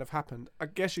that it kind of happened, I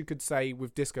guess you could say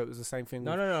with disco it was the same thing.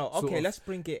 No. Okay, let's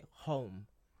bring it home.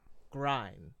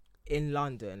 Grime in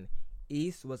London,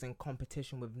 East was in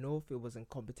competition with North. It was in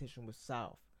competition with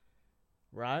South,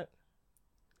 right?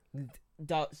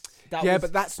 But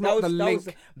that's not the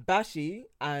link. Bashy,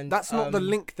 and that's not the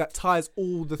link that ties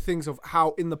all the things of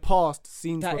how in the past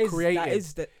scenes were created. That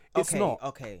is it's not.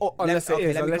 Okay. Unless it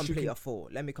is. Let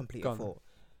me complete a thought.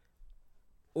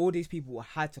 All these people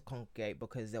had to congregate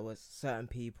because there was certain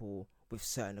people with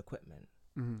certain equipment.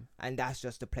 Mm-hmm. And that's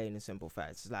just the plain and simple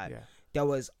facts. It's like there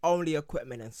was only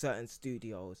equipment in certain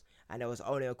studios, and there was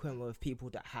only equipment with people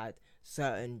that had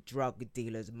certain drug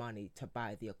dealers' money to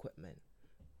buy the equipment,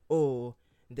 or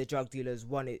the drug dealers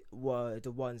were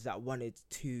the ones that wanted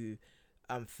to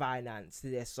finance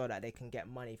this so that they can get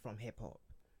money from hip hop.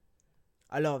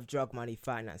 a lot of drug money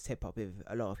financed hip hop. If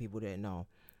a lot of people didn't know,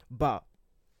 but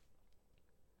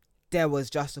there was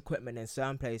just equipment in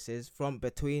certain places from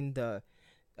between the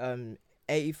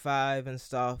 85 and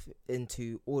stuff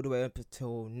into all the way up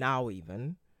until now.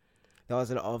 Even there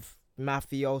was a lot of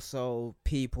mafioso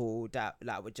people that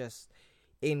were just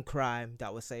in crime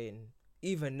that were saying,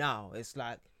 even now it's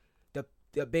like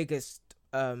the biggest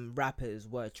rappers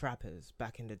were trappers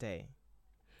back in the day.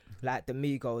 Like the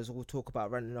Migos all talk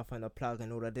about running off on the plug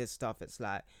and all of this stuff. It's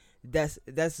like this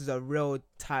is a real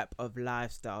type of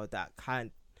lifestyle that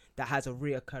has a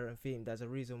reoccurring theme. There's a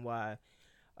reason why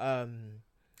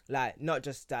like not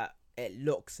just that it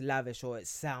looks lavish or it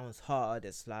sounds hard.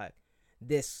 It's like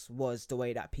this was the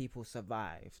way that people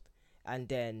survived, and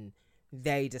then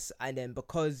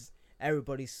because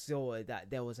everybody saw that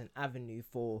there was an avenue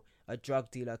for a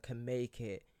drug dealer can make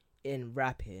it in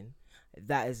rapping,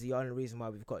 that is the only reason why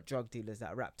we've got drug dealers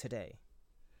that rap today.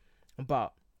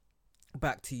 But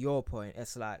back to your point,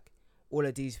 it's like all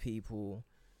of these people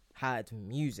had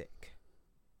music.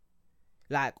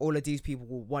 Like all of these people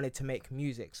wanted to make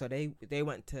music, so they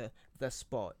went to the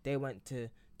spot, they went to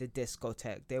the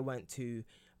discotheque, they went to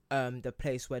the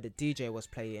place where the DJ was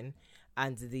playing,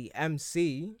 and the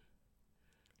MC,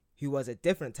 who was a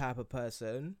different type of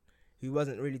person, who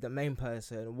wasn't really the main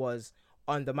person, was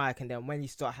on the mic. And then when you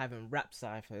start having rap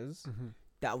ciphers,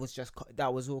 that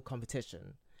was all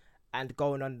competition. And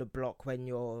going on the block when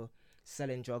you're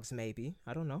selling drugs, maybe,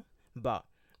 I don't know, but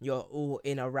you're all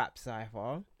in a rap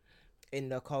cipher in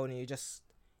the corner,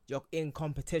 you're in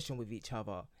competition with each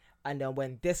other. And then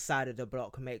when this side of the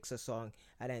block makes a song,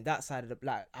 and then that side of the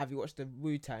block, have you watched the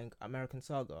Wu-Tang American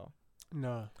Saga?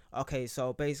 No. Okay,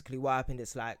 so basically what happened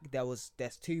is like there's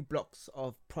 2 blocks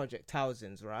of Project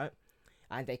Thousands, right?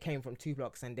 And they came from 2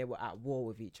 blocks and they were at war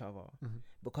with each other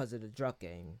because of the drug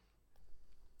game.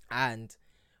 And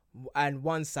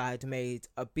one side made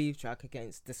a beef track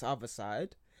against this other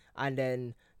side, and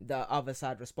then the other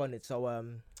side responded. So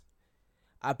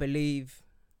I believe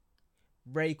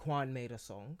Raekwon made a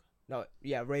song.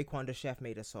 Raekwon the Chef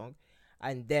made a song,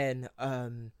 and then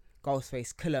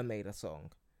Ghostface Killah made a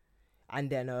song, and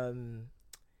then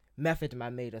Method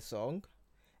Man made a song,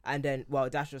 and then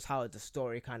that's just how the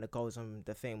story kind of goes on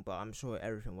the thing. But I'm sure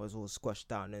everything was all squashed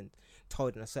down and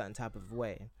told in a certain type of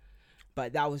way.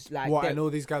 But that was like and all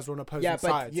these guys were on opposing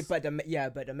sides. But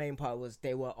the main part was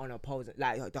they were on opposing.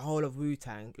 Like the whole of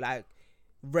Wu-Tang, like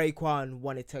Raekwon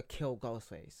wanted to kill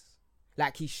Ghostface.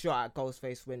 Like he shot at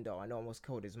Ghostface's window and almost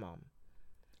killed his mom.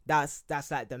 That's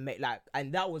like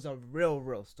and that was a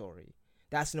real story.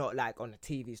 That's not like on a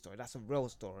TV story. That's a real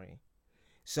story.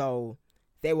 So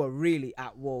they were really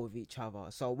at war with each other.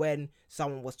 So when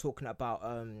someone was talking about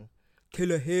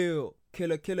Killer Hill,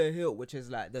 which is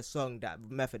like the song that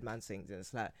Method Man sings, and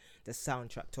it's like the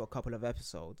soundtrack to a couple of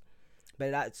episodes.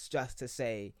 But that's just to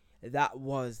say that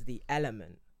was the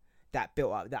element that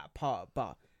built up that part.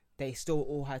 But they still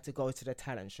all had to go to the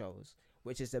talent shows,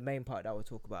 which is the main part that we'll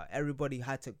talk about. Everybody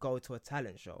had to go to a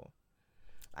talent show.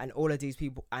 And all of these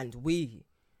people, and we,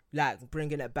 like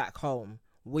bringing it back home,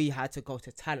 we had to go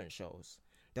to talent shows.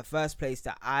 The first place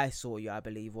that I saw you, I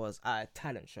believe, was at a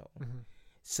talent show.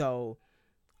 So,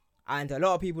 and a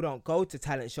lot of people don't go to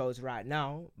talent shows right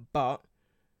now, but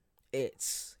it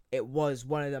was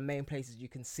one of the main places you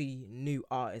can see new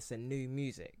artists and new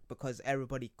music, because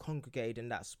everybody congregated in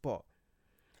that spot.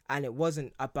 And it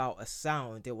wasn't about a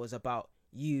sound, it was about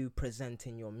you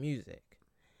presenting your music.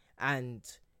 And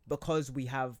because we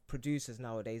have producers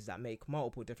nowadays that make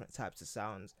multiple different types of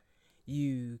sounds,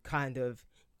 you kind of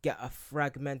get a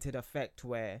fragmented effect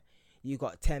where you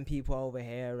got 10 people over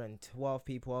here and 12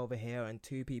 people over here and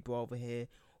 2 people over here,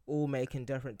 all making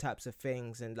different types of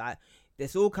things. And like,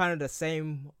 it's all kind of the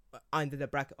same under the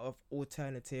bracket of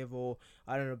alternative, or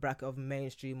I don't know, bracket of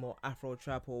mainstream or Afro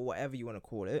trap or whatever you want to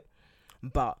call it.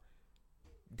 But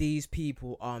these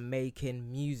people are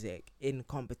making music in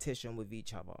competition with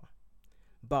each other.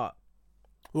 But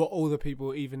all the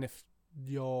people, even if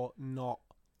you're not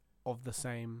of the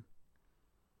same...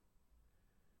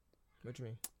 What do you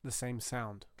mean? The same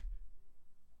sound.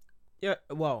 Yeah,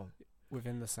 well...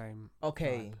 Within the same...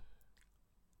 Okay. vibe.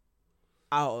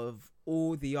 Out of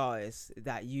all the artists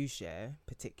that you share,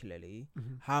 particularly,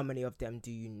 how many of them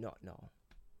do you not know?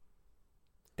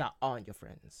 That aren't your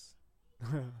friends?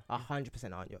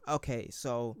 100% aren't your... Okay,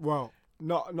 so... Well,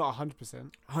 not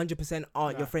 100%. 100%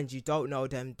 aren't your friends. You don't know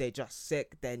them. They're just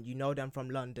sick. Then you know them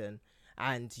from London.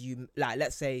 And you... Like,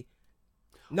 let's say...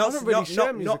 Not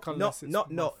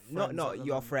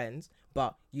your friends,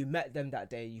 but you met them that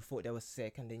day, you thought they were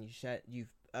sick, and then you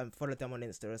followed them on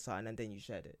Insta or something, and then you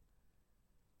shared it.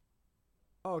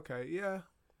 Okay, yeah.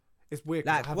 It's weird.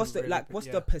 'Cause I Like, haven't what's the really what's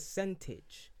the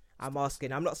percentage? I'm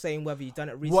asking. I'm not saying whether you've done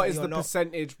it recently What is or the not.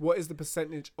 percentage? What is the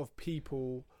percentage of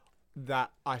people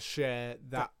that I share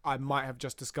that I might have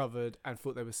just discovered and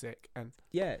thought they were sick? And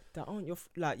Yeah, that aren't your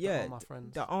that are my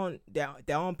friends. There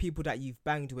aren't people that you've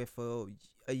banged with for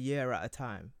a year at a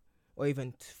time, or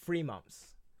even 3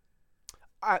 months.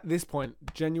 At this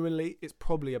point, genuinely, it's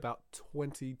probably about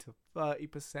 20 to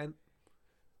 30%.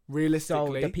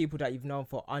 Realistically, So the people that you've known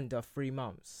for under 3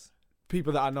 months.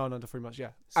 people that I know under 3 months,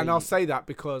 yeah. So And I'll say that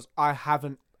because I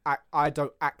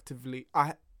don't actively.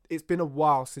 It's been a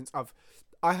while since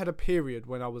I had a period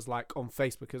when I was like on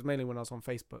Facebook. It was mainly when I was on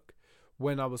Facebook,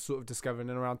 when I was sort of discovering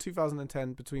in around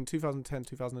 2010, between 2010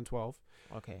 2012.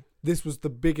 Okay. This was the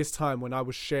biggest time when I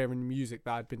was sharing music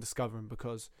that I'd been discovering,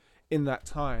 because in that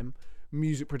time,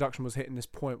 music production was hitting this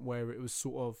point where it was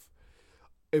sort of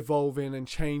evolving and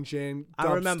changing.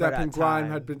 I remember Dubstep that and grime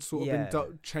time. had been sort of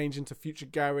been changing to future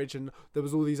garage, and there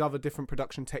was all these other different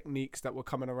production techniques that were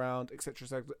coming around, etc.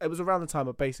 So it was around the time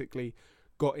I basically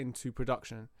got into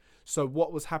production. So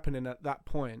what was happening at that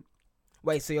point?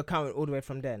 Wait, so you're counting all the way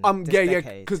from then?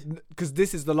 Because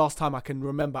this is the last time I can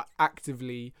remember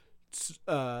actively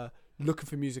looking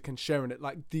for music and sharing it.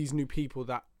 Like these new people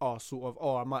that are sort of,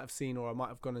 I might have seen, or I might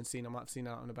have gone and seen, I might have seen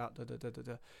out and about.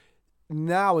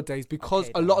 Nowadays, because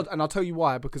Okay, a lot of, and I'll tell you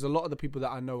why, because a lot of the people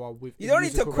that I know are with. You don't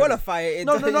need to qualify it.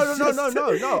 No.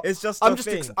 It's just I'm just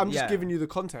giving you the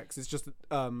context. It's just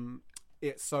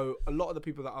so a lot of the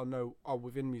people that I know are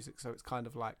within music, so it's kind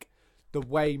of like the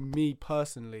way me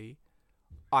personally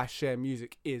I share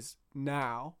music is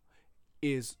from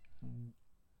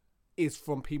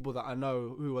people that I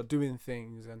know who are doing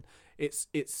things, and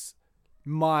it's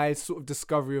my sort of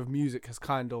discovery of music has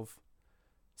kind of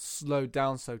slowed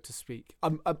down, so to speak.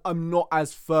 I'm not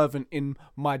as fervent in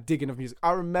my digging of music.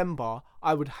 I remember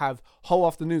I would have whole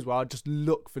afternoons where I'd just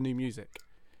look for new music.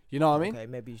 You know what I mean? Okay,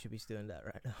 maybe you should be doing that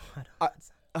right now.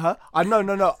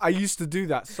 No. I used to do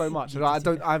that so much. I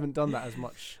haven't done that as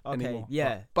much anymore.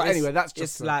 Yeah. But anyway, that's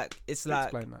just it's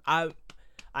like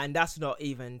and that's not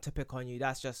even to pick on you.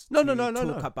 That's just no.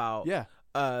 Talk about yeah.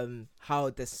 How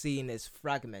the scene is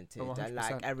fragmented, and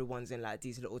like 100%. everyone's in like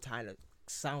these little tiny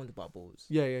sound bubbles.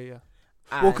 Yeah.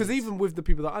 Well, because even with the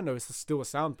people that I know, it's still a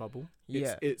sound bubble.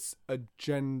 It's a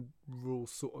general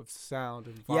sort of sound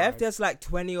and vibe. Yeah, if there's like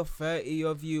 20 or 30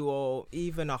 of you, or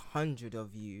even 100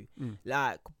 of you,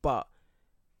 but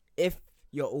if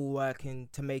you're all working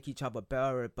to make each other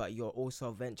better, but you're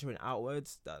also venturing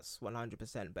outwards, that's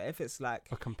 100%. But if it's like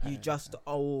you just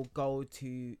all go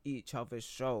to each other's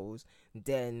shows,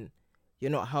 then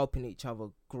you're not helping each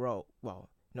other grow. Well,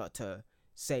 not to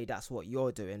say that's what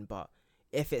you're doing, but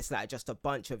if it's like just a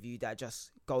bunch of you that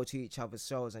just go to each other's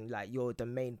shows and like you're the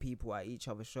main people at each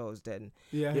other's shows, then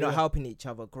you're not helping each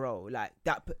other grow. Like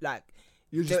that, like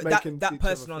you're just making that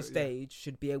person on stage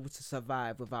should be able to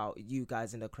survive without you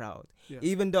guys in the crowd. Yeah.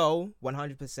 Even though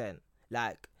 100%,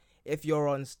 like if you're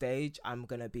on stage, I'm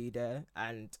gonna be there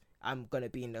and I'm gonna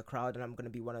be in the crowd and I'm gonna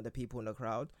be one of the people in the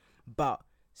crowd. But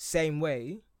same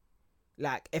way,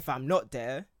 like if I'm not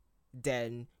there,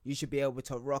 then you should be able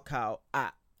to rock out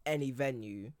at any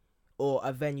venue or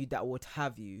a venue that would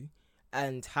have you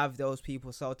and have those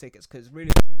people sell tickets. Because really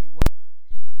what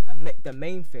the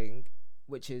main thing,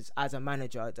 which is as a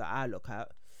manager that I look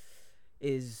at,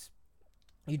 is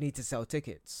you need to sell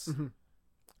tickets.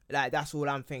 Like that's all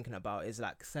I'm thinking about, is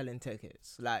like selling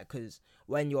tickets. Like, because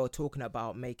when you're talking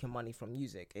about making money from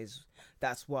music,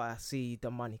 that's where I see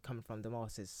the money coming from the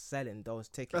most, is selling those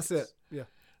tickets. That's it. Yeah.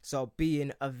 So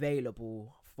being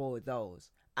available for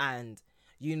those, and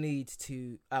you need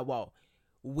to,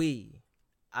 we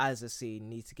as a scene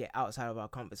need to get outside of our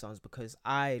comfort zones, because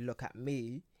I look at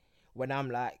me when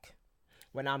I'm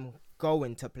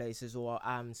going to places or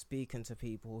I'm speaking to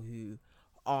people who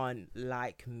aren't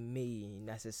like me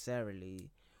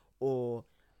necessarily, or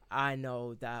I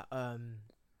know that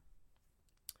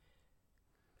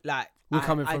like we're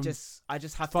coming from I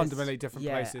just have fundamentally different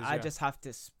places. I just have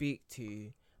to speak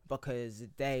to, because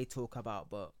they talk about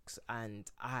books and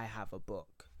I have a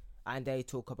book, and they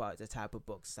talk about the type of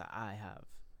books that I have.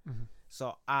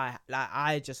 So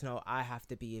I just know I have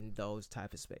to be in those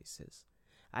type of spaces.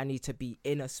 I need to be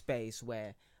in a space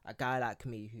where a guy like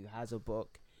me who has a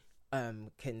book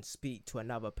can speak to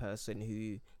another person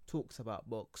who talks about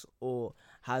books or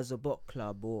has a book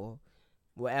club or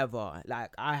whatever.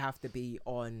 Like, I have to be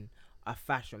on a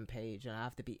fashion page and I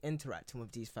have to be interacting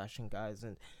with these fashion guys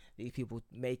and these people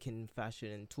making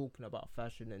fashion and talking about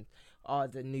fashion and are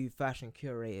the new fashion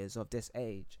curators of this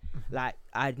age. Like,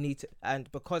 I need to,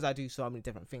 and because I do so many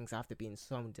different things, I have to be in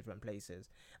so many different places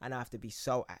and I have to be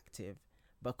so active,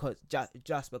 because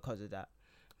just because of that.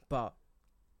 But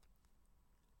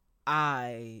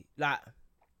I like,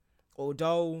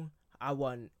 although I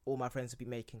want all my friends to be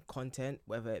making content,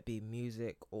 whether it be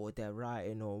music or they're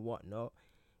writing or whatnot,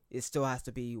 it still has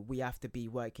to be, we have to be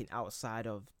working outside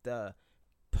of the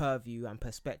purview and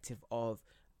perspective of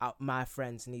my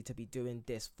friends need to be doing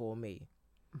this for me.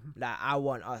 Like, I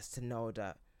want us to know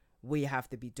that we have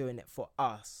to be doing it for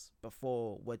us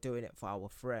before we're doing it for our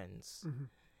friends.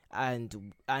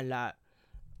 And like,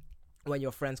 when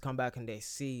your friends come back and they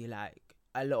see like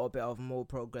a little bit of more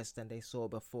progress than they saw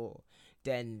before,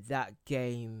 then that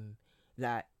game,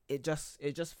 like, it just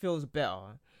feels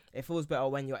better. It feels better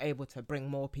when you're able to bring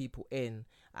more people in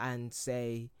and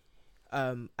say,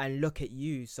 and look at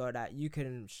you so that you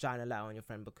can shine a light on your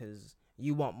friend, because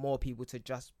you want more people to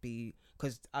just be,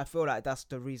 because I feel like that's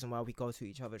the reason why we go to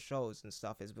each other's shows and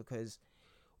stuff, is because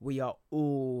we are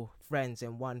all friends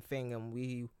in one thing and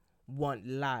we want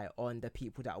light on the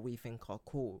people that we think are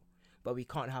cool. But we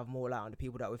can't have more light on the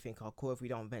people that we think are cool if we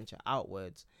don't venture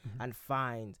outwards and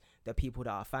find the people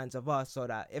that are fans of us, so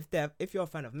that if you're a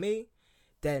fan of me,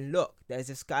 then look, there's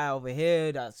this guy over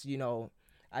here that's, you know,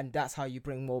 and that's how you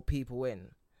bring more people in.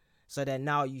 So then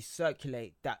now you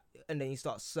circulate that, and then you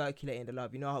start circulating the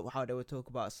love. You know how they would talk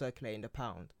about circulating the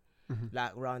pound,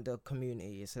 like around the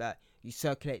community. It's like you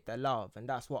circulate the love, and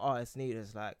that's what artists need,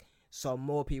 is like, so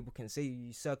more people can see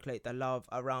you circulate the love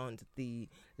around the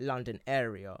London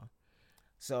area.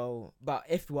 So, but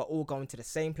if we're all going to the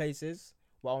same places,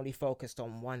 we're only focused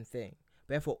on one thing.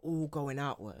 But if we're all going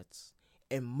outwards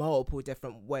in multiple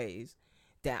different ways,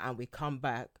 then, and we come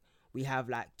back, we have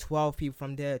like 12 people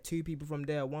from there, 2 people from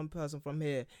there, 1 person from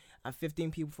here, and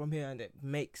 15 people from here, and it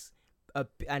makes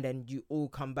and then you all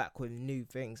come back with new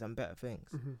things and better things.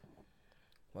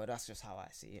 Well, that's just how I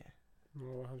see it.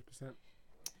 Well, 100%.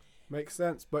 Makes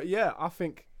sense. But yeah, I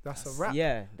think that's a wrap.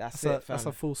 Yeah, that's it, fam. That's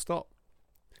a full stop.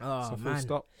 Oh, that's a man. full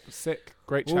stop. Sick.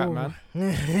 Great chat, man.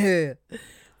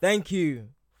 Thank you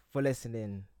for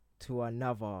listening to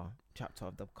another chapter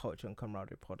of the Culture and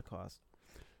Camaraderie podcast.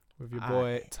 With your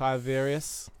boy, Ty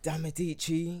Various.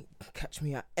 Damadici. Catch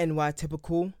me at NY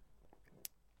Typical.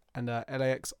 And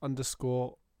LAX_ERA.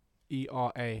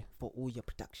 For all your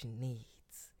production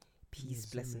needs. Peace,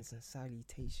 blessings, and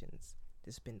salutations.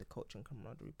 This has been the Culture and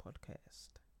Camaraderie podcast.